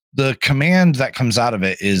command, the command that comes out of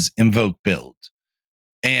it is invoke build,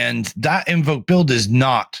 and that invoke build is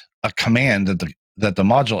not a command that the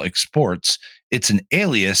module exports. It's an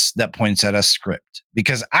alias that points at a script,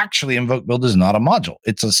 because actually invoke build is not a module;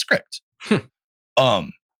 it's a script.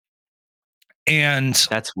 And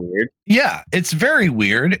That's weird. yeah, it's very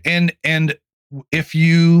weird. And if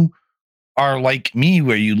you are like me,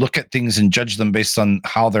 where you look at things and judge them based on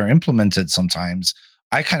how they're implemented, sometimes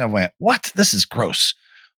I kind of went, "What? This is gross."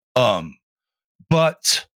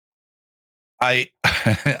 But I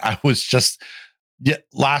I was just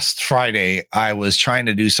last Friday I was trying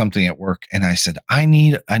to do something at work, and I said, I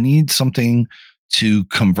need something to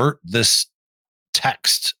convert this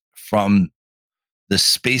text from the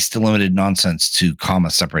space delimited nonsense to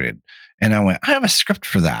comma separated. And I went, I have a script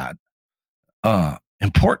for that.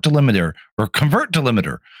 Import delimiter or convert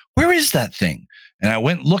delimiter. Where is that thing? And I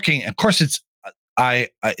went looking. Of course, it's a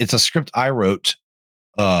script I wrote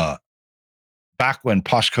back when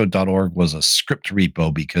poshcode.org was a script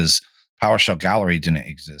repo, because PowerShell Gallery didn't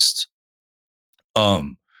exist.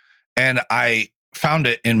 and I found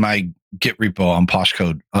it in my Git repo on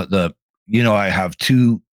Poshcode. I have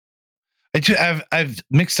two. I've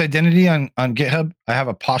mixed identity on GitHub. I have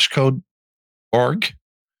a Poshcode org,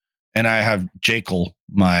 and I have Jaykul,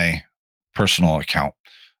 my personal account.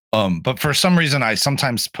 But for some reason, I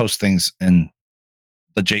sometimes post things in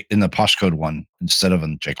the Poshcode one instead of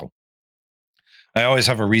in Jaykul. I always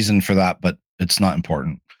have a reason for that, but it's not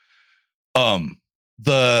important.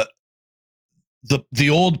 The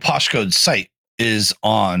old Poshcode site is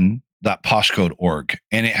on that Poshcode org,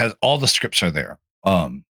 and it has all the scripts are there.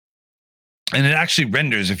 And it actually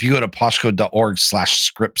renders if you go to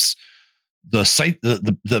poshcode.org/scripts. The site,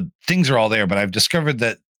 the things are all there, but I've discovered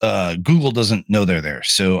that Google doesn't know they're there,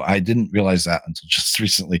 so I didn't realize that until just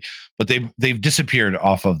recently. But they've disappeared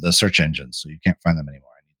off of the search engine, so you can't find them anymore.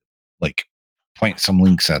 I need to like point some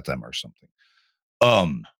links at them or something.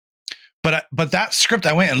 But that script,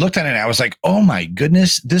 I went and looked at it, and I was like, oh my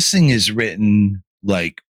goodness, this thing is written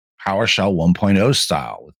like PowerShell 1.0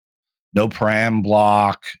 style, with no param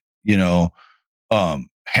block,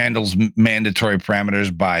 handles mandatory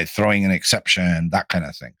parameters by throwing an exception, that kind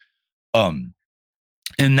of thing.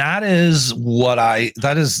 And that is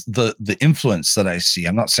the influence that I see.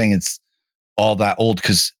 I'm not saying it's all that old,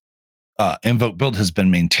 because invoke build has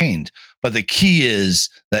been maintained, but the key is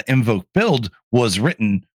that invoke build was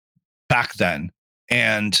written back then,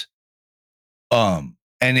 and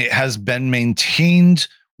it has been maintained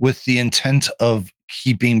with the intent of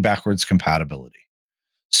keeping backwards compatibility.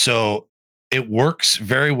 So it works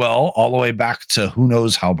very well all the way back to who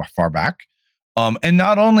knows how far back. And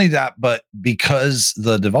not only that, but because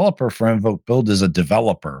the developer for invoke build is a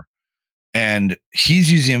developer, and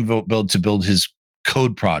he's using invoke build to build his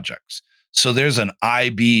code projects. So there's an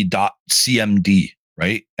ib.cmd,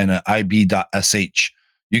 right? And an ib.sh.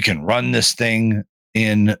 You can run this thing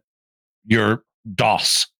in your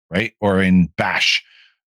DOS, right? Or in Bash,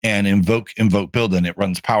 and invoke build, and it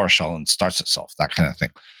runs PowerShell and starts itself, that kind of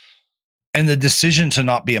thing. And the decision to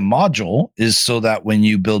not be a module is so that when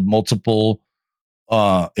you build multiple,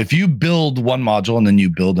 if you build one module and then you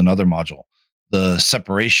build another module, the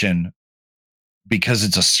separation, because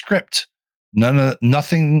it's a script, no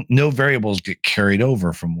variables get carried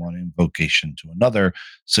over from one invocation to another.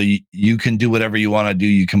 So you can do whatever you want to do.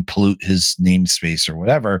 You can pollute his namespace or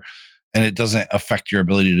whatever, and it doesn't affect your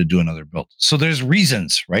ability to do another build. So there's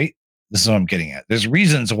reasons, right? This is what I'm getting at. There's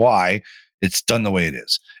reasons why it's done the way it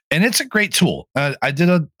is, and it's a great tool. I did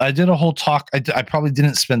a whole talk. I probably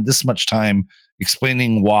didn't spend this much time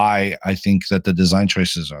explaining why I think that the design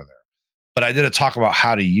choices are there, but I did a talk about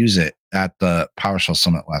how to use it at the PowerShell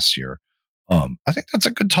Summit last year. I think that's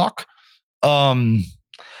a good talk.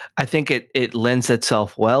 I think it lends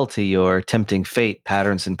itself well to your tempting fate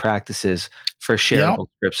patterns and practices for shareable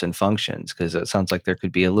scripts and functions, because it sounds like there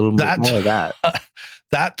could be a little bit more of that.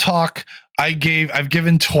 That talk I've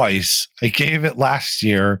given twice. I gave it last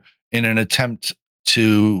year in an attempt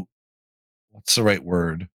to, what's the right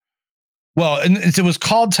word? Well, and it was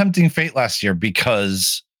called Tempting Fate last year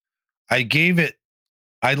because I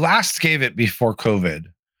last gave it before COVID.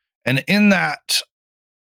 And in that,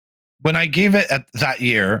 when I gave it at that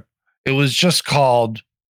year, it was just called,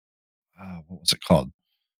 what was it called?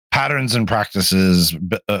 Patterns and practices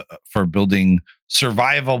for building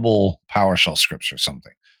survivable PowerShell scripts or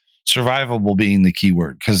something. Survivable being the key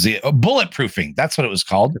word, because the bulletproofing, that's what it was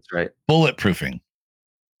called. That's right. Bulletproofing.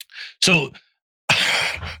 So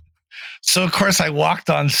of course I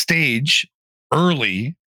walked on stage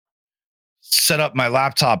early, set up my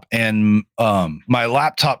laptop, and my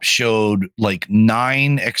laptop showed like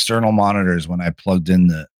 9 external monitors when I plugged in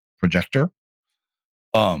the projector.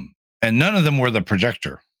 And none of them were the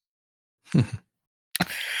projector.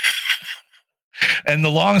 And the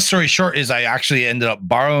long story short is I actually ended up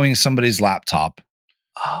borrowing somebody's laptop,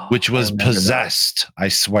 which was possessed, I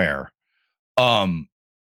swear. And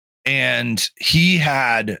he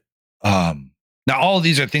had, now all of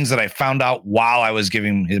these are things that I found out while I was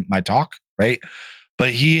giving him my talk, right?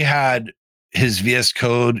 But he had his VS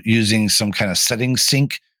Code using some kind of settings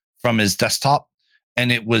sync from his desktop,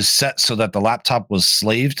 and it was set so that the laptop was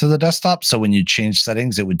slave to the desktop. So when you change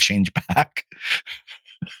settings, it would change back.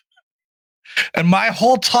 And my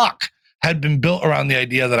whole talk had been built around the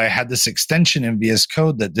idea that I had this extension in VS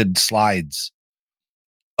Code that did slides.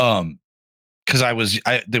 Because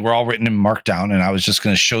they were all written in Markdown, and I was just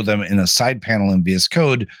going to show them in a side panel in VS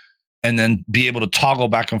Code, and then be able to toggle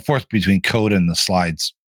back and forth between code and the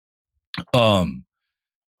slides. And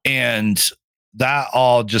that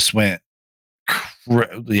all just went,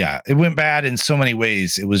 it went bad in so many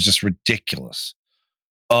ways. It was just ridiculous.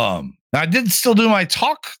 I did still do my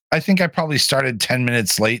talk. I think I probably started 10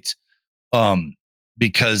 minutes late,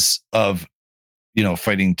 because of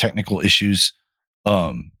fighting technical issues.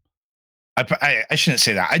 I shouldn't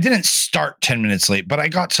say that. I didn't start 10 minutes late, but I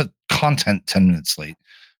got to content 10 minutes late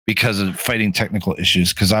because of fighting technical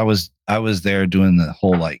issues. Because I was there doing the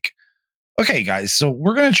whole like, okay, guys, so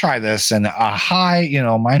we're gonna try this, and hi,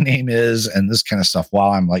 my name is, and this kind of stuff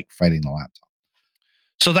while I'm like fighting the laptop.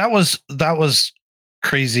 So that was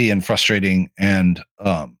crazy and frustrating, and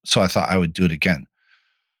so I thought I would do it again.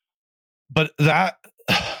 But that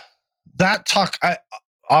talk,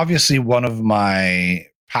 obviously one of my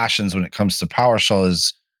passions when it comes to PowerShell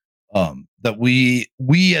is that we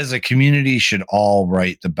as a community should all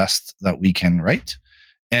write the best that we can write,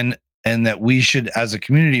 and that we should as a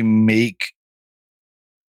community make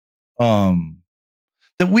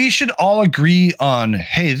that we should all agree on,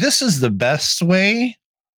 hey, this is the best way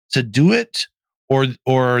to do it,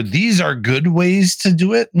 or these are good ways to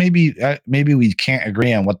do it. Maybe we can't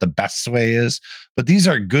agree on what the best way is, but these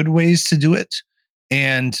are good ways to do it,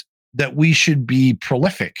 and that we should be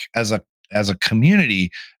prolific as a community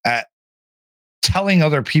at telling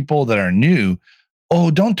other people that are new, oh,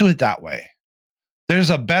 don't do it that way. There's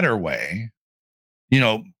a better way.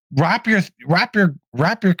 Wrap your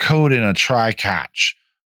code in a try catch,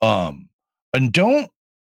 and don't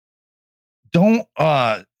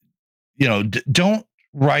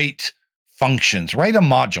write functions. Write a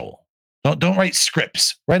module. Don't write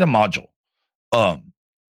scripts. Write a module.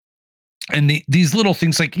 And these little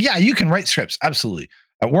things like, yeah, you can write scripts. Absolutely.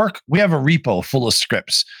 At work, we have a repo full of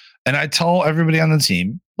scripts, and I tell everybody on the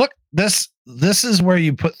team, look, this is where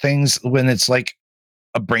you put things when it's like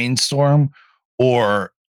a brainstorm,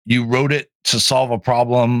 or you wrote it to solve a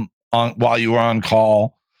problem while you were on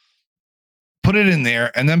call. Put it in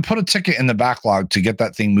there, and then put a ticket in the backlog to get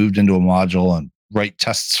that thing moved into a module and write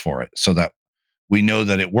tests for it, so that we know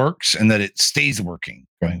that it works and that it stays working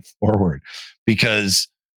going forward. Because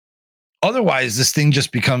otherwise, this thing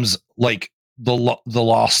just becomes like the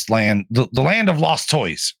lost land, the land of lost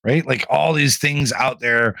toys, right? Like all these things out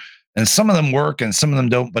there, and some of them work and some of them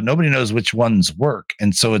don't, but nobody knows which ones work.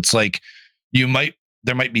 And so it's like there might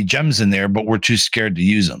be gems in there, but we're too scared to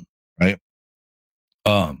use them, right?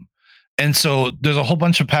 And so there's a whole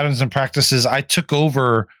bunch of patterns and practices. I took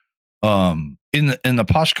over in the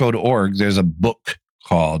poshcode.org. There's a book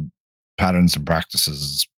called Patterns and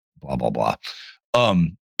Practices, blah blah blah.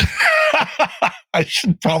 I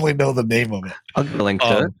should probably know the name of it. I'll link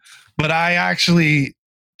to it. But I actually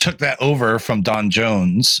took that over from Don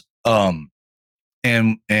Jones, and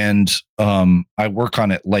I work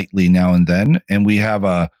on it lightly now and then, and we have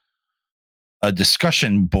a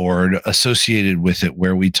discussion board associated with it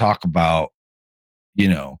where we talk about,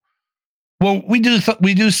 we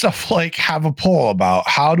do stuff like have a poll about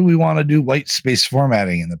how do we want to do white space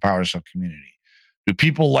formatting in the PowerShell community. Do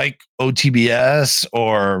people like OTBS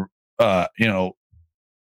or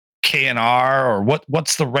KNR, or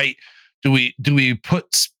what's the right? Do we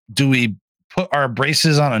put our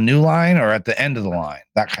braces on a new line or at the end of the line?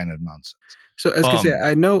 That kind of nonsense. So as I say,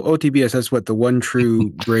 I know OTBS. That's what the one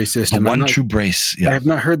true brace system. The one true brace. Yeah. I have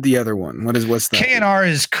not heard the other one. What's that? KNR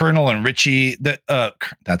is Colonel and Richie.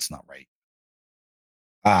 That's not right.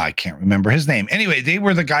 I can't remember his name. Anyway, they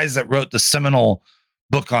were the guys that wrote the seminal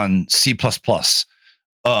book on C++,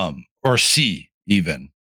 or C even.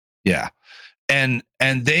 Yeah. And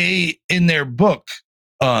they, in their book,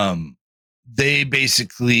 they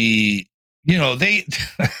basically, they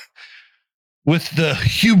with the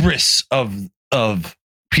hubris of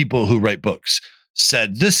people who write books,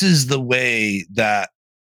 said this is the way that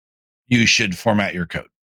you should format your code.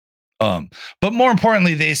 But more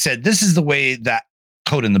importantly, they said this is the way that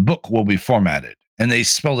code in the book will be formatted, and they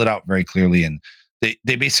spelled it out very clearly. And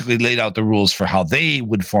they basically laid out the rules for how they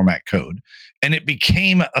would format code, and it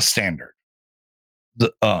became a standard.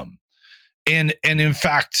 And in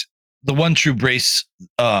fact, the one true brace,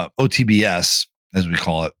 OTBS, as we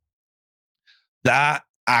call it, that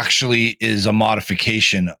actually is a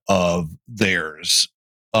modification of theirs.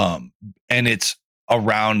 And it's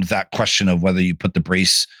around that question of whether you put the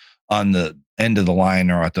brace on the end of the line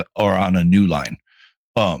or on a new line.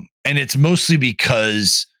 And it's mostly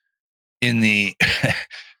because in the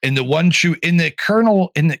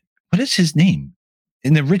kernel, what is his name?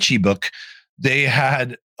 In the Richie book, they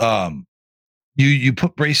had you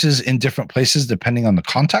put braces in different places depending on the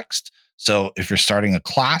context. So if you're starting a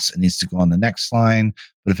class, it needs to go on the next line.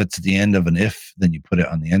 But if it's at the end of an if, then you put it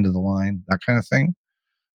on the end of the line, that kind of thing.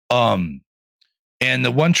 And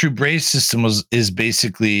the one true brace system is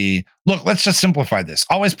basically, look, let's just simplify this.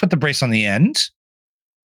 Always put the brace on the end.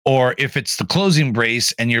 Or if it's the closing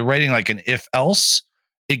brace and you're writing like an if else,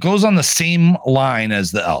 it goes on the same line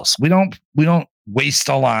as the else. We don't waste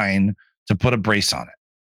a line to put a brace on it.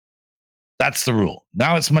 That's the rule.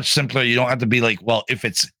 Now it's much simpler. You don't have to be like, well, if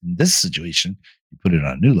it's in this situation, you put it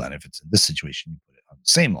on a new line. If it's in this situation, you put it on the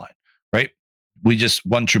same line, right? We just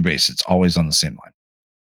one true brace. It's always on the same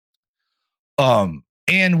line.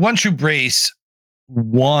 And one true brace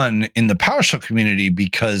won in the PowerShell community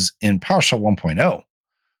because in PowerShell 1.0,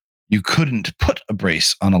 you couldn't put a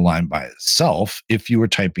brace on a line by itself if you were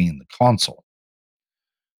typing in the console.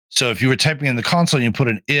 So if you were typing in the console and you put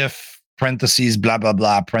an if, parentheses, blah, blah,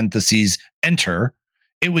 blah, parentheses, enter,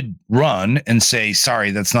 it would run and say,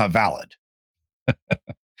 sorry, that's not valid.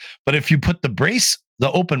 But if you put the brace,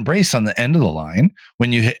 the open brace on the end of the line,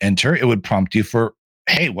 when you hit enter, it would prompt you for,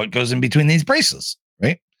 hey, what goes in between these braces,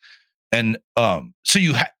 right? And so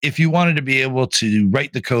if you wanted to be able to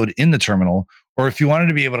write the code in the terminal, or if you wanted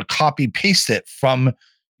to be able to copy paste it from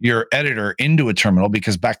your editor into a terminal,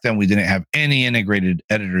 because back then we didn't have any integrated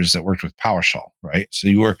editors that worked with PowerShell, right? So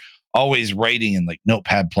you were always writing in like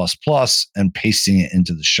Notepad++ and pasting it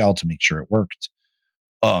into the shell to make sure it worked.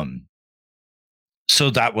 So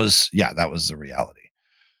that was the reality.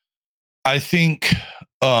 I think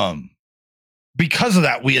because of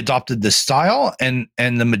that, we adopted this style, and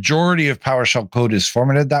the majority of PowerShell code is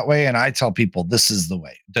formatted that way. And I tell people this is the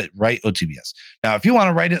way to write OTBS. Now, if you want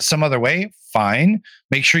to write it some other way, fine.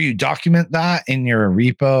 Make sure you document that in your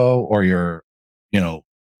repo or your,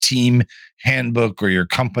 team handbook or your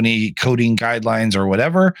company coding guidelines or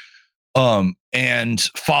whatever, and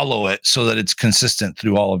follow it so that it's consistent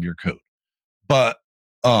through all of your code. But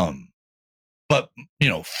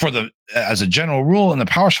as a general rule in the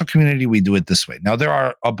PowerShell community, we do it this way. Now, there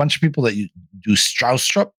are a bunch of people that do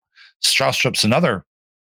Straustrup. Straustrup's another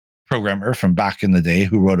programmer from back in the day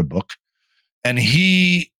who wrote a book, and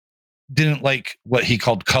he didn't like what he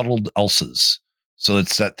called cuddled else's. So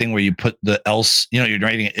it's that thing where you put the else, you're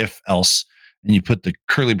writing an if else, and you put the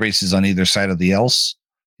curly braces on either side of the else.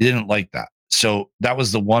 He didn't like that. So that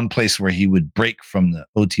was the one place where he would break from the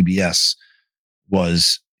OTBS.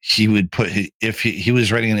 Was he would put, if he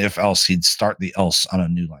was writing an if else, he'd start the else on a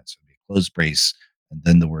new line. So it'd be a closed brace and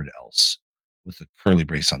then the word else with a curly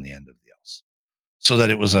brace on the end of the else, so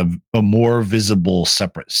that it was a more visible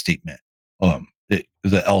separate statement.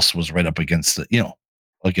 The else was right up against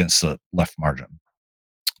against the left margin.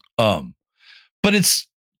 But it's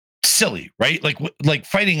silly, right? Like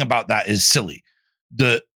fighting about that is silly.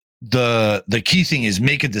 The key thing is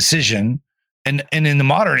make a decision. And in the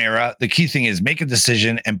modern era, the key thing is make a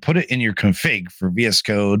decision and put it in your config for VS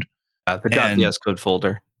Code, the .VS Code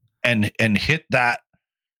folder, and hit that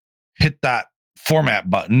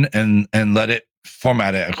format button and let it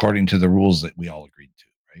format it according to the rules that we all agreed to,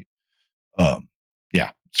 right?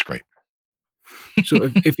 Yeah, it's great.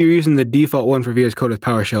 So if you're using the default one for VS Code with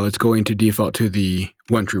PowerShell, it's going to default to the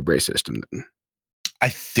one true brace system then. I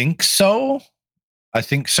think so,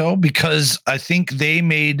 because I think they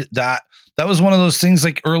made that. That was one of those things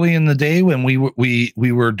like early in the day when we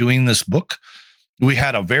were doing this book. We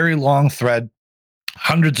had a very long thread.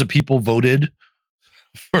 Hundreds of people voted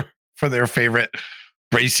for their favorite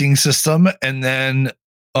bracing system. And then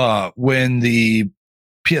when the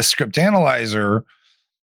PS Script Analyzer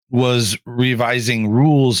was revising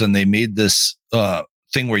rules and they made this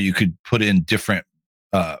thing where you could put in different,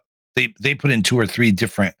 they put in 2 or 3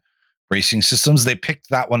 different bracing systems. They picked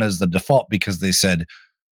that one as the default because they said,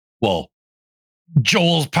 well,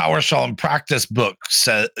 Joel's PowerShell and Practice book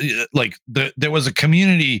said, there was a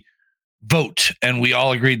community vote and we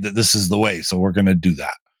all agreed that this is the way, so we're going to do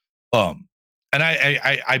that. And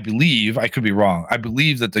I believe, I could be wrong, I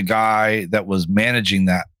believe that the guy that was managing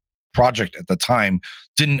that project at the time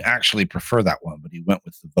didn't actually prefer that one, but he went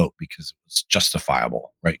with the vote because it was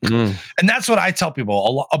justifiable, right? And that's what I tell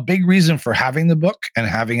people. A big reason for having the book and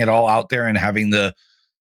having it all out there and having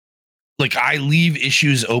I leave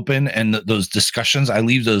issues open, and those discussions, I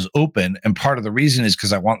leave those open. And part of the reason is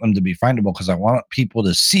because I want them to be findable, because I want people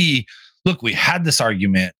to see, look, we had this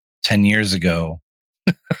argument 10 years ago.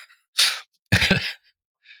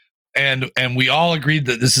 and we all agreed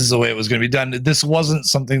that this is the way it was going to be done. This wasn't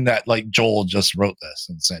something that like Joel just wrote this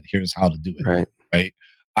and said, here's how to do it. Right.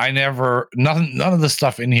 None of the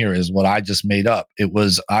stuff in here is what I just made up. It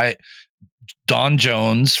was Don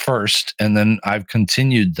Jones first, and then I've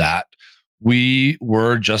continued that. We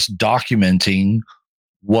were just documenting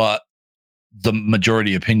what the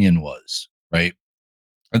majority opinion was, right?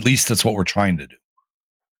 At least that's what we're trying to do.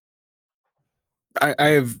 I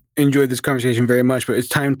have enjoyed this conversation very much, but it's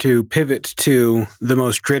time to pivot to the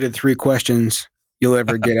most dreaded 3 questions you'll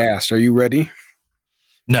ever get asked. Are you ready?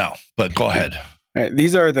 No, but go ahead. All right,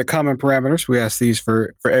 these are the common parameters. We ask these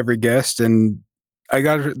for every guest, and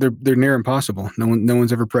they're near impossible. No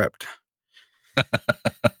one's ever prepped.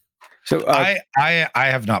 So I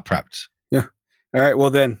have not prepped. Yeah. All right. Well,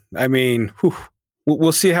 then, I mean,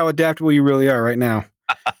 we'll see how adaptable you really are right now.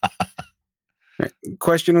 Right.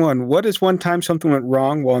 Question 1: what is one time something went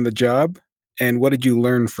wrong while on the job, and what did you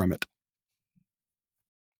learn from it?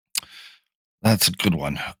 That's a good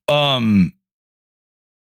one.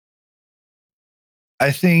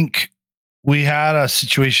 I think we had a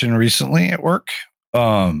situation recently at work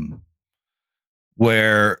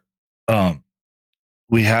where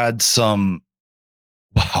we had some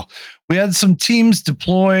teams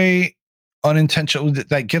deploy unintentional.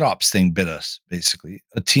 That GitOps thing bit us, basically.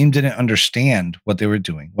 A team didn't understand what they were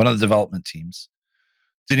doing. One of the development teams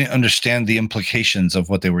didn't understand the implications of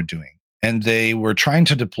what they were doing. And they were trying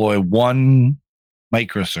to deploy one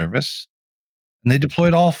microservice, and they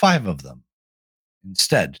deployed all 5 of them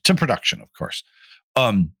instead to production, of course.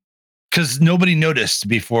 Because nobody noticed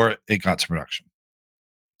before it got to production.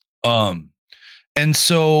 And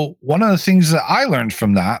so one of the things that I learned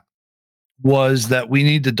from that was that we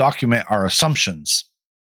need to document our assumptions.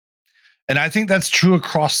 And I think that's true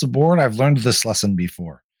across the board. I've learned this lesson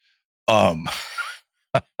before.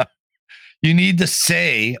 You need to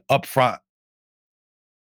say upfront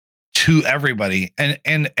to everybody. And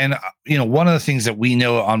one of the things that we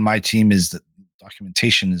know on my team is that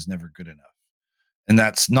documentation is never good enough. And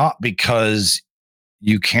that's not because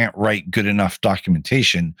you can't write good enough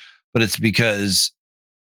documentation, but it's because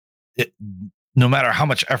no matter how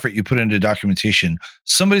much effort you put into documentation,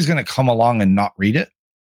 somebody's going to come along and not read it.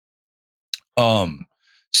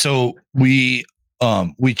 So we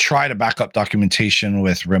try to back up documentation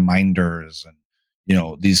with reminders and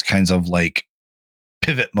these kinds of like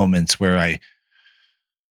pivot moments where I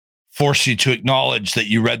force you to acknowledge that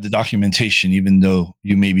you read the documentation even though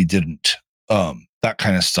you maybe didn't. That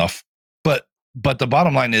kind of stuff. But the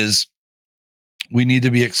bottom line is we need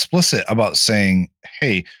to be explicit about saying,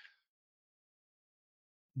 hey,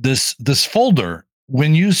 this folder,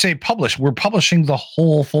 when you say publish, we're publishing the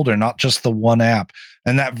whole folder, not just the one app.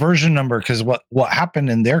 And that version number, because what happened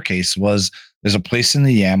in their case was there's a place in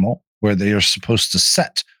the YAML where they are supposed to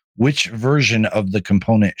set which version of the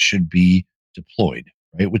component should be deployed,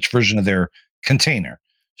 right? Which version of their container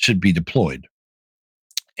should be deployed.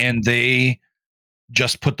 And they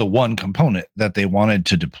just put the one component that they wanted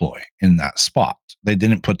to deploy in that spot. They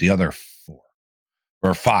didn't put the other 4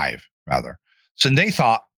 or 5 rather. So they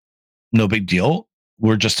thought, no big deal.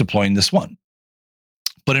 We're just deploying this one.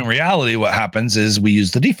 But in reality, what happens is we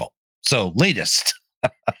use the default. So latest.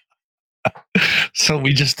 So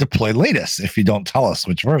we just deploy latest if you don't tell us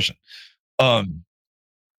which version. And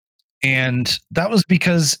that was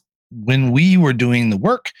because when we were doing the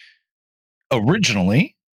work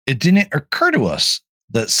originally, it didn't occur to us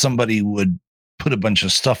that somebody would put a bunch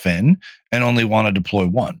of stuff in and only want to deploy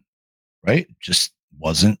one, right? Just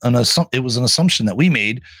wasn't an assumption. It was an assumption that we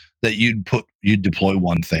made that you'd deploy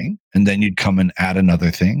one thing and then you'd come and add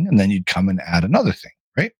another thing and then you'd come and add another thing,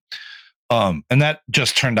 right? And that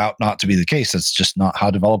just turned out not to be the case. That's just not how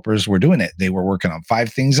developers were doing it. They were working on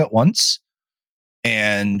 5 things at once,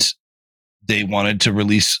 and they wanted to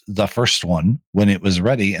release the first one when it was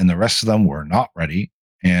ready, and the rest of them were not ready.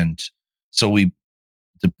 And so we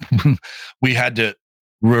had to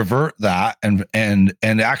revert that, and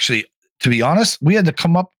actually, to be honest, we had to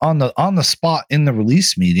come up on the spot in the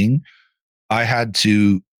release meeting. I had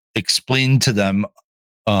to explain to them,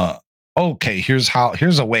 okay, here's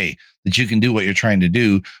a way that you can do what you're trying to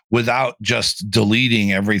do without just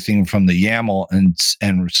deleting everything from the YAML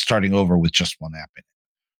and starting over with just one app in it,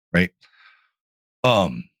 right?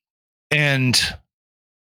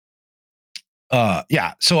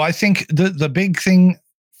 Yeah. So I think the big thing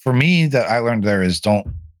for me that I learned there is don't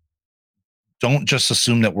just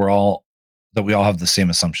assume that we all have the same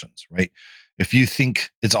assumptions, right? If you think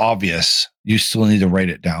it's obvious, you still need to write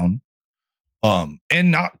it down. And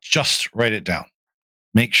not just write it down.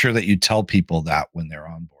 Make sure that you tell people that when they're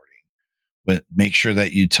onboarding. But make sure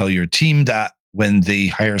that you tell your team that when they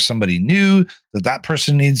hire somebody new, that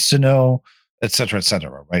person needs to know, et cetera,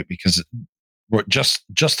 right? Because we're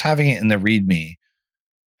just having it in the README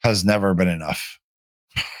has never been enough.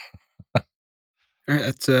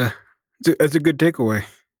 That's a good takeaway.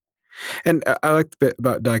 And I like the bit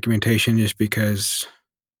about documentation just because,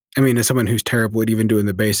 I mean, as someone who's terrible at even doing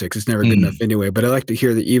the basics, it's never good enough anyway. But I like to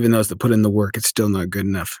hear that even those that put in the work, it's still not good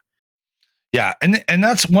enough. Yeah, and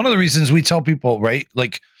that's one of the reasons we tell people, right?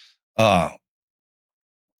 Like,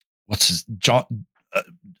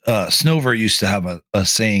 Snover used to have a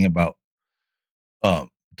saying about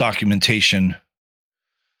documentation.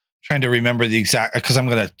 trying to remember the exact, because I'm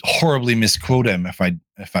going to horribly misquote him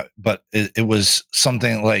but it was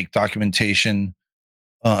something like documentation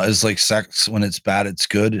is like sex. When it's bad, it's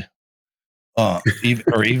good.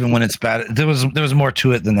 Even when it's bad, there was more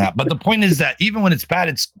to it than that. But the point is that even when it's bad,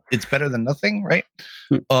 it's better than nothing, right?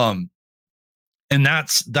 And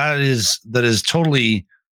that is totally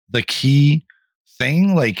the key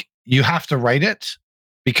thing. Like, you have to write it,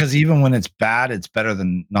 because even when it's bad, it's better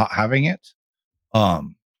than not having it.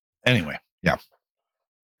 Anyway, yeah.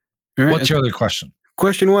 All right, What's your other question?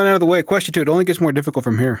 Question 1 out of the way. Question 2, it only gets more difficult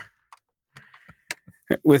from here.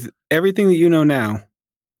 With everything that you know now,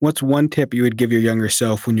 what's one tip you would give your younger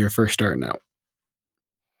self when you're first starting out?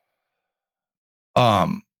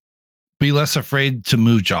 Be less afraid to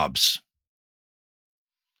move jobs.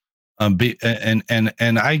 And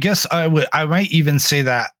I guess I might even say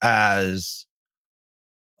that as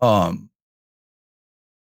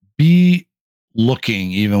be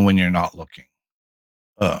looking even when you're not looking.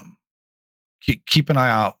 Keep an eye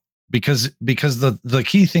out, because the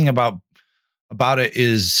key thing about it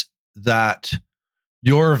is that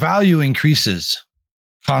your value increases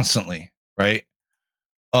constantly, right?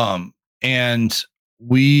 And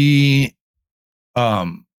we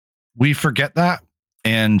forget that.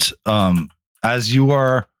 And as you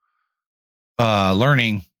are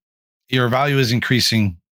learning, your value is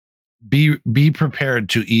increasing. Be prepared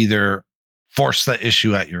to either force that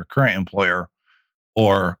issue at your current employer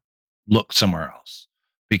or look somewhere else,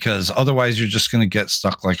 because otherwise you're just going to get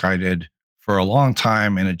stuck like I did for a long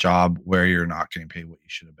time in a job where you're not getting paid what you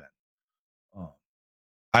should have been.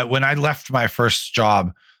 When I left my first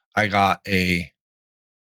job, I got a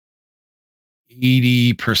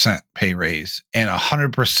 80% pay raise and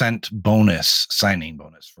 100% signing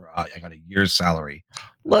bonus for I got a year's salary.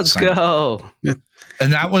 Let's go.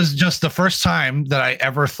 And that was just the first time that I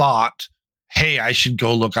ever thought, hey, I should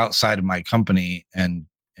go look outside of my company. And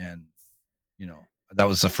that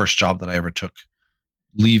was the first job that I ever took,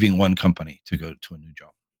 leaving one company to go to a new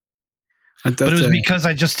job. But it was because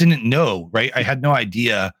I just didn't know, right? I had no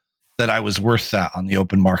idea that I was worth that on the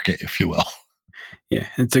open market, if you will. Yeah,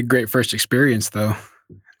 it's a great first experience, though.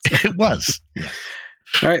 It was. Yeah.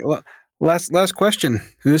 All right. Well, last question.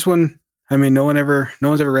 This one, I mean, no one's ever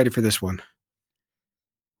ready for this one.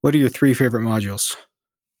 What are your 3 favorite modules?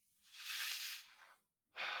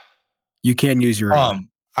 You can use your own.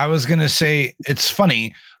 I was gonna say, it's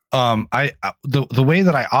funny. The way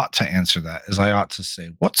that I ought to answer that is I ought to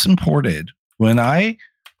say, what's imported when I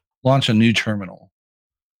launch a new terminal?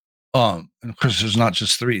 And of course, there's not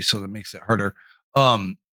just 3, so that makes it harder.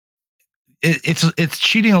 It's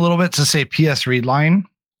cheating a little bit to say PS read line.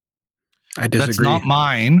 I disagree. That's not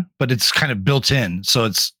mine, but it's kind of built in. So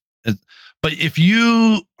but if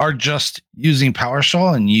you are just using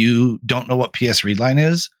PowerShell and you don't know what PS read line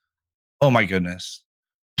is, oh my goodness,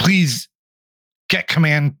 please get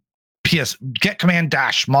command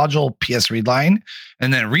dash module PS read line,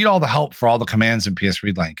 and then read all the help for all the commands in PS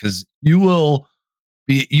read line, because you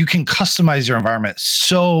can customize your environment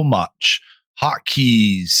so much.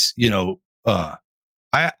 Hotkeys,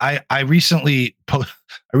 I recently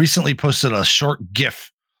posted a short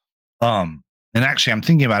GIF. And actually, I'm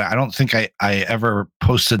thinking about it. I don't think I ever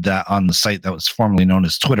posted that on the site that was formerly known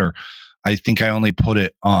as Twitter. I think I only put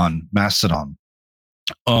it on Mastodon.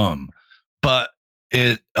 But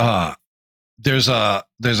there's a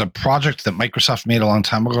project that Microsoft made a long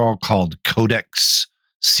time ago called Codex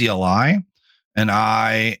CLI, and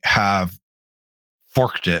I have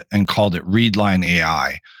forked it and called it Readline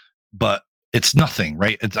AI. But it's nothing,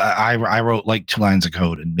 right? I wrote like 2 lines of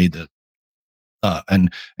code and made the and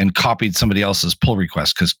copied somebody else's pull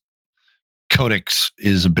request, because Codex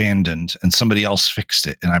is abandoned and somebody else fixed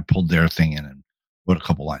it, and I pulled their thing in and wrote a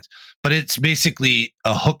couple lines. But it's basically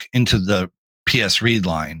a hook into the PS read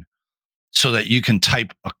line so that you can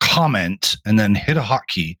type a comment and then hit a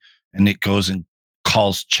hotkey, and it goes and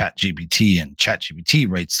calls ChatGPT, and ChatGPT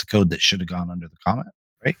writes the code that should have gone under the comment,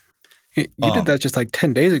 right? You did that just like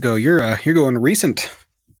 10 days ago. You're going recent.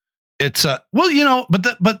 It's but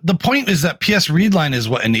the point is that PS readline is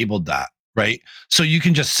what enabled that, right? So you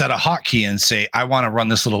can just set a hotkey and say, I want to run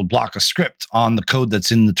this little block of script on the code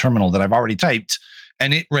that's in the terminal that I've already typed,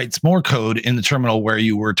 and it writes more code in the terminal where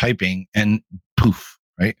you were typing, and poof,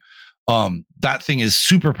 right? That thing is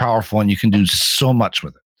super powerful, and you can do so much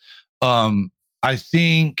with it. I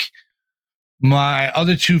think my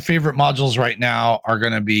other 2 favorite modules right now are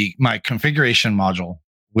going to be my configuration module,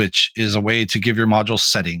 which is a way to give your module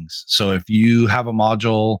settings. So if you have a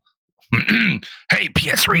module, hey,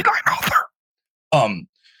 PS readline author,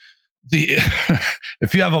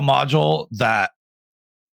 if you have a module that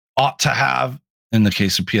ought to have in the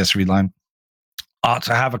case of PS Readline, ought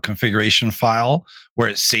to have a configuration file where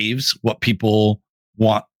it saves what people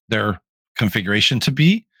want their configuration to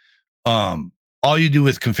be. All you do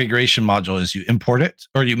with configuration module is you import it,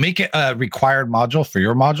 or you make it a required module for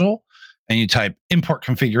your module, and you type import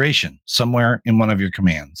configuration somewhere in one of your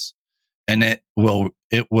commands, and it will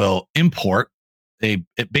import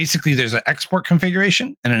basically there's an export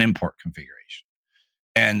configuration and an import configuration,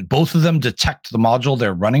 and both of them detect the module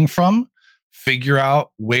they're running from, figure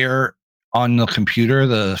out where on the computer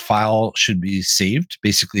the file should be saved.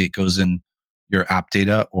 Basically, it goes in your app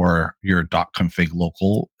data or your .config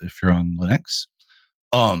local if you're on Linux.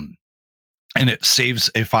 And it saves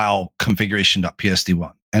a file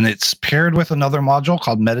configuration.psd1. And it's paired with another module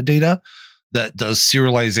called metadata that does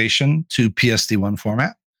serialization to PSD1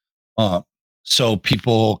 format. So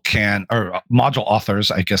people can, or module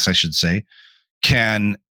authors, I guess I should say,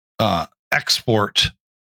 can export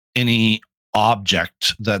any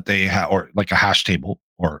object that they have, or like a hash table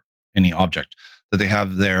or any object that they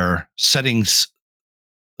have their settings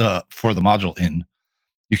for the module in.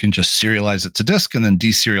 You can just serialize it to disk and then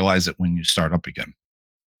deserialize it when you start up again.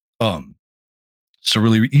 It's a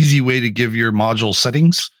really easy way to give your module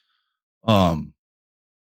settings. And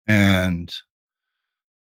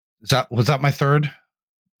was that my third?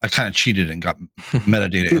 I kind of cheated and got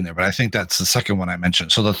metadata in there, but I think that's the second one I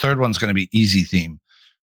mentioned. So the third one's going to be Easy Theme,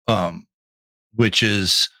 which you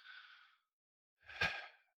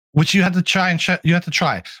have to try you have to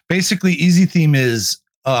try. Basically, Easy Theme is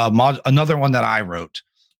another one that I wrote,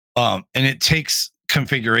 and it takes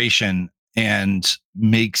configuration and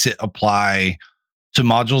makes it apply to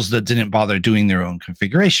modules that didn't bother doing their own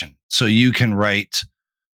configuration. So you can write.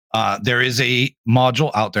 There is a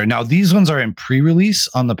module out there now. These ones are in pre-release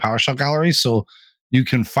on the PowerShell gallery, so you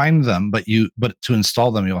can find them. But to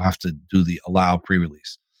install them, you'll have to do the allow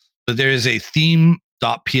pre-release. But there is a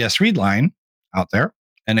theme.psReadline out there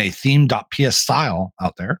and a theme.psStyle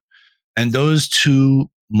out there, and those two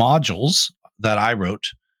modules that I wrote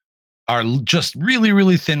are just really,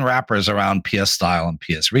 really thin wrappers around PSStyle and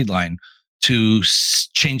PSReadline to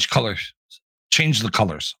change the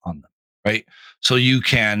colors on them, right? So you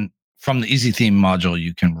can, from the Easy Theme module,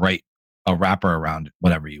 you can write a wrapper around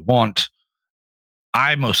whatever you want.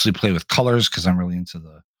 I mostly play with colors because I'm really into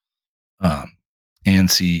the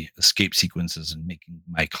ANSI escape sequences and making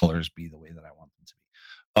my colors be the way that I want them to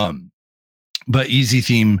be. But Easy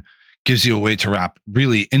Theme gives you a way to wrap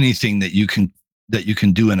really anything that you can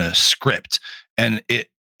do in a script, and it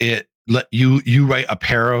let you write a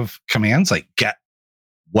pair of commands like get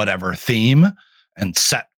whatever theme and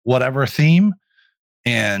set whatever theme,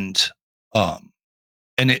 and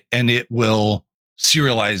it will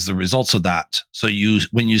serialize the results of that. So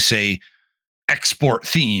when you say export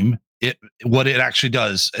theme, what it actually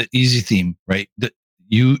does, Easy Theme, right? That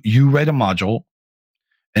you write a module,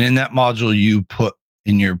 and in that module you put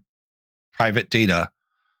in your private data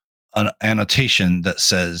an annotation that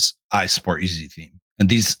says I support Easy Theme, and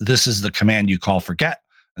this is the command you call for get,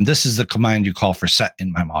 and this is the command you call for set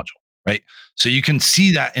in my module, right? So you can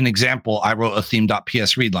see that in example. I wrote a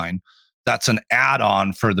theme.psReadline. That's an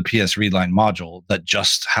add-on for the PSReadline module that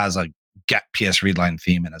just has a get PSReadline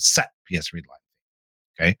theme and a set PSReadline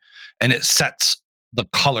theme, okay? And it sets the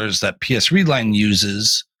colors that PSReadline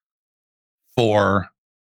uses for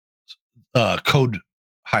code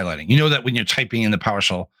highlighting. You know that when you're typing in the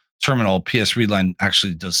PowerShell terminal, PSReadline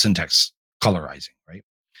actually does syntax colorizing, right?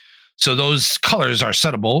 So those colors are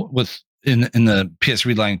settable in the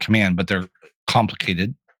PSReadline command, but they're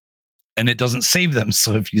complicated, and it doesn't save them.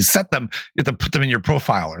 So if you set them, you have to put them in your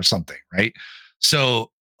profile or something, right?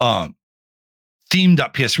 So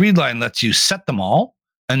theme.psReadline lets you set them all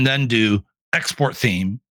and then do export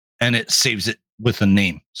theme, and it saves it with a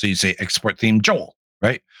name. So you say export theme Joel,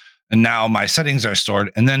 right? And now my settings are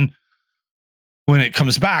stored. And then when it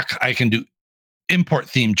comes back, I can do import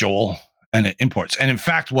theme Joel, and it imports. And in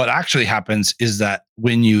fact, what actually happens is that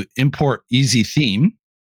when you import Easy Theme,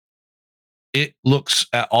 it looks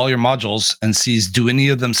at all your modules and sees, do any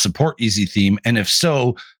of them support Easy Theme? And if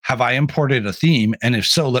so, have I imported a theme? And if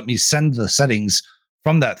so, let me send the settings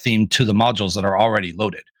from that theme to the modules that are already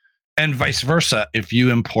loaded. And vice versa, if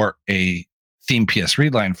you import a theme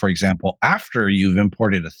PSReadline, for example, after you've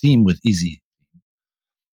imported a theme with Easy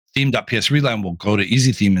theme.psReadline will go to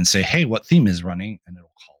Easy Theme and say, hey, what theme is running? And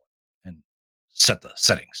it'll call it and set the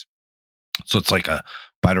settings. So it's like a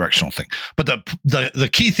bidirectional thing. But the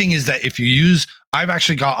key thing is that if you use, I've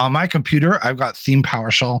actually got on my computer, I've got theme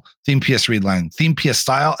PowerShell, theme PSReadline, theme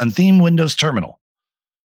PSStyle, and theme Windows Terminal.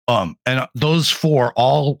 And those four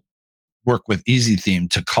all work with Easy Theme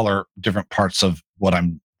to color different parts of what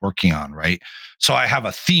I'm working on, right? So I have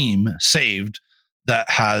a theme saved that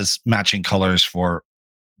has matching colors for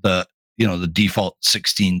the default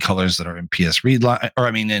 16 colors that are in PS Readline, or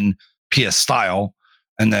I mean in PS Style,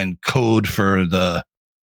 and then code for the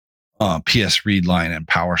PS Readline and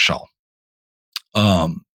PowerShell.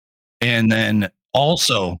 And then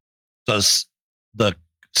also does the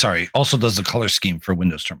color scheme for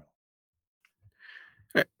Windows Terminal.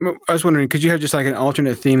 I was wondering, could you have just like an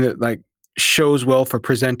alternate theme that like shows well for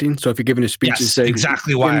presenting? So if you're giving a speech, and Yes, say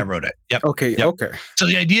exactly why I wrote it. Yep. Okay. Yep. Okay. So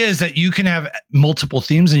the idea is that you can have multiple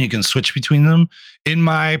themes and you can switch between them. In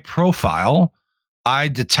my profile, I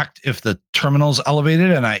detect if the terminal's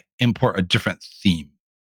elevated and I import a different theme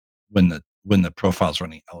when the profile's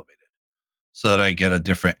running elevated, so that I get a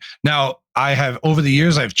different. Now, I have over the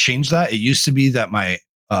years I've changed that. It used to be that my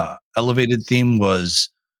elevated theme was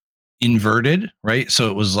inverted, right? So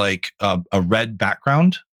it was like a red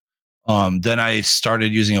background. Then I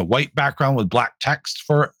started using a white background with black text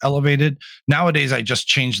for elevated. Nowadays, I just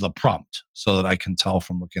change the prompt so that I can tell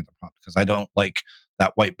from looking at the prompt, because I don't like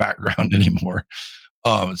that white background anymore.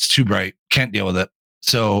 It's too bright. Can't deal with it.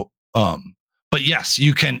 So, but yes,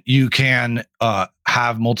 you can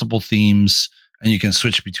have multiple themes and you can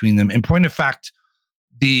switch between them. In point of fact,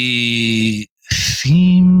 the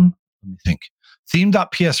theme, let me think,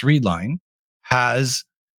 theme.psReadline has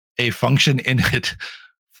a function in it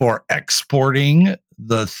for exporting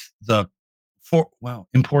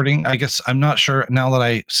importing. I guess I'm not sure now that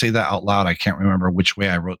I say that out loud. I can't remember which way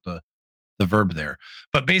I wrote the verb there,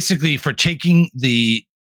 but basically for taking the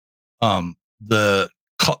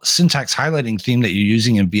syntax highlighting theme that you're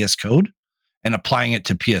using in VS Code and applying it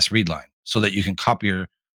to PS Readline, so that you can copy your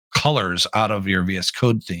colors out of your VS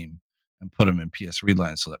Code theme and put them in PS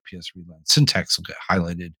Readline, so that PS Readline syntax will get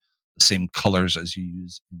highlighted the same colors as you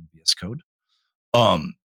use in VS Code.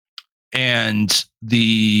 And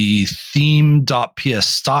the theme.ps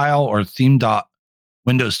style or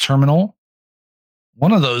theme.windows terminal,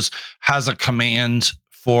 one of those has a command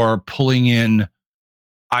for pulling in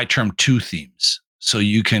iTerm2 themes. So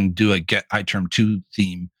you can do a get iTerm2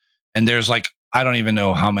 theme, and there's like, I don't even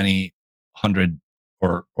know how many hundred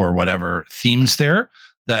or whatever themes there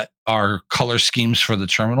that are color schemes for the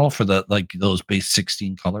terminal, for the like those base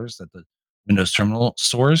 16 colors that the Windows terminal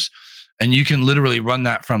stores. And you can literally run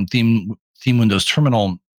that from theme Windows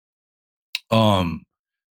terminal and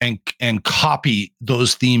copy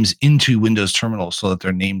those themes into Windows terminal so that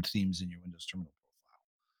they're named themes in your Windows terminal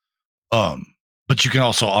profile. But you can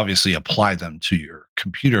also obviously apply them to your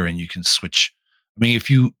computer, and you can switch. I mean, if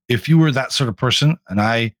you were that sort of person, and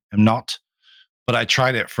I am not, but I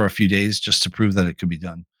tried it for a few days just to prove that it could be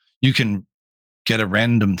done. You can get a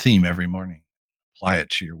random theme every morning, apply it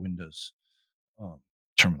to your Windows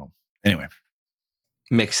terminal. Anyway,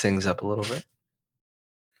 Mix things up a little bit.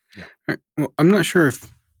 Yeah. Well, I'm not sure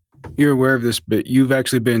if you're aware of this, but you've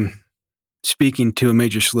actually been speaking to a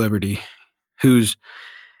major celebrity whose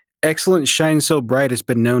excellence shines so bright it's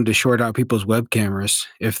been known to short out people's web cameras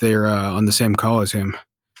if they're on the same call as him.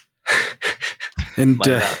 And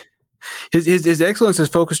his excellence is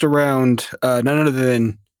focused around none other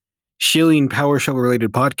than shilling PowerShell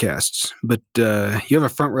related podcasts. But you have a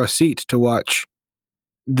front row seat to watch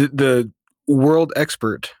the world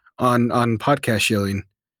expert on podcast shilling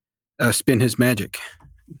spin his magic.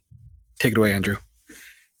 Take it away, Andrew.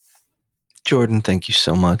 Jordan, thank you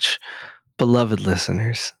so much. Beloved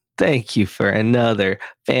listeners, thank you for another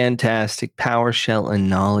fantastic PowerShell and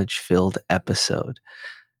knowledge-filled episode.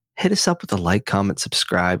 Hit us up with a like, comment,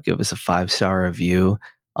 subscribe, give us a 5-star review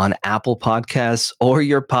on Apple Podcasts or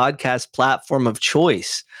your podcast platform of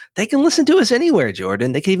choice. They can listen to us anywhere,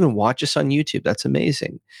 Jordan. They can even watch us on YouTube. That's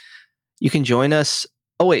amazing. You can join us.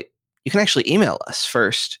 Oh, wait. You can actually email us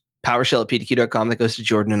first. PowerShell@pdq.com. That goes to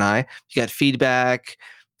Jordan and I. If you got feedback,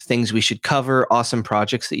 things we should cover, awesome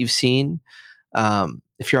projects that you've seen.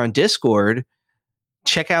 If you're on Discord,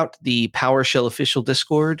 check out the PowerShell official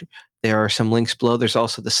Discord. There are some links below. There's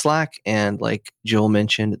also the Slack. And like Joel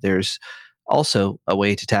mentioned, there's also a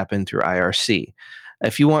way to tap in through IRC.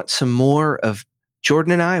 If you want some more of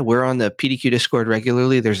Jordan and I, we're on the PDQ Discord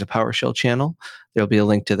regularly. There's a PowerShell channel. There'll be a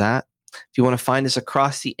link to that. If you want to find us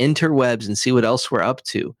across the interwebs and see what else we're up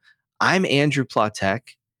to, I'm Andrew Plotek.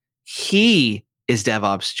 He is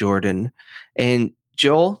DevOps Jordan. And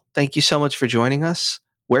Joel, thank you so much for joining us.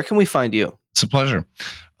 Where can we find you? It's a pleasure.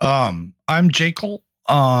 I'm Jaykul,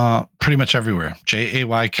 pretty much everywhere.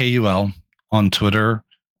 Jaykul on Twitter.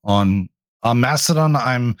 On Mastodon,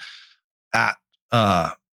 I'm at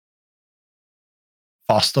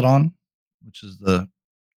Fostodon, which is the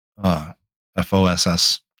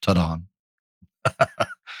FOSS Tadon.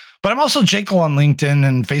 But I'm also Jaykul on LinkedIn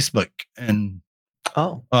and Facebook, and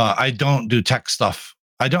I don't do tech stuff.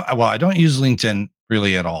 I don't use LinkedIn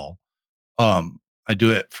really at all. I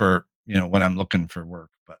do it for when I'm looking for work,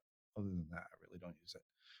 but other than that, I really don't use it.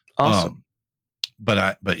 Awesome.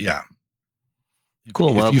 But yeah,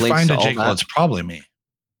 Cool. If you find a Jaykul, it's probably me.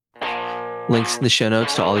 Links in the show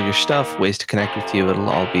notes to all of your stuff, ways to connect with you. It'll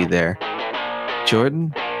all be there.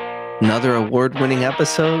 Jordan, another award-winning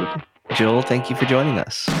episode. Joel, thank you for joining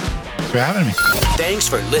us. Thanks for having me. Thanks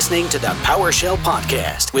for listening to the PowerShell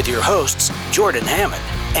Podcast with your hosts, Jordan Hammond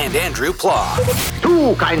and Andrew Plaw.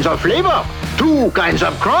 2 kinds of flavor, 2 kinds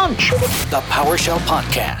of crunch. The PowerShell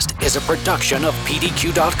Podcast is a production of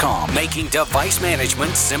PDQ.com, making device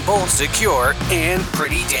management simple, secure, and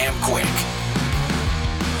pretty damn quick.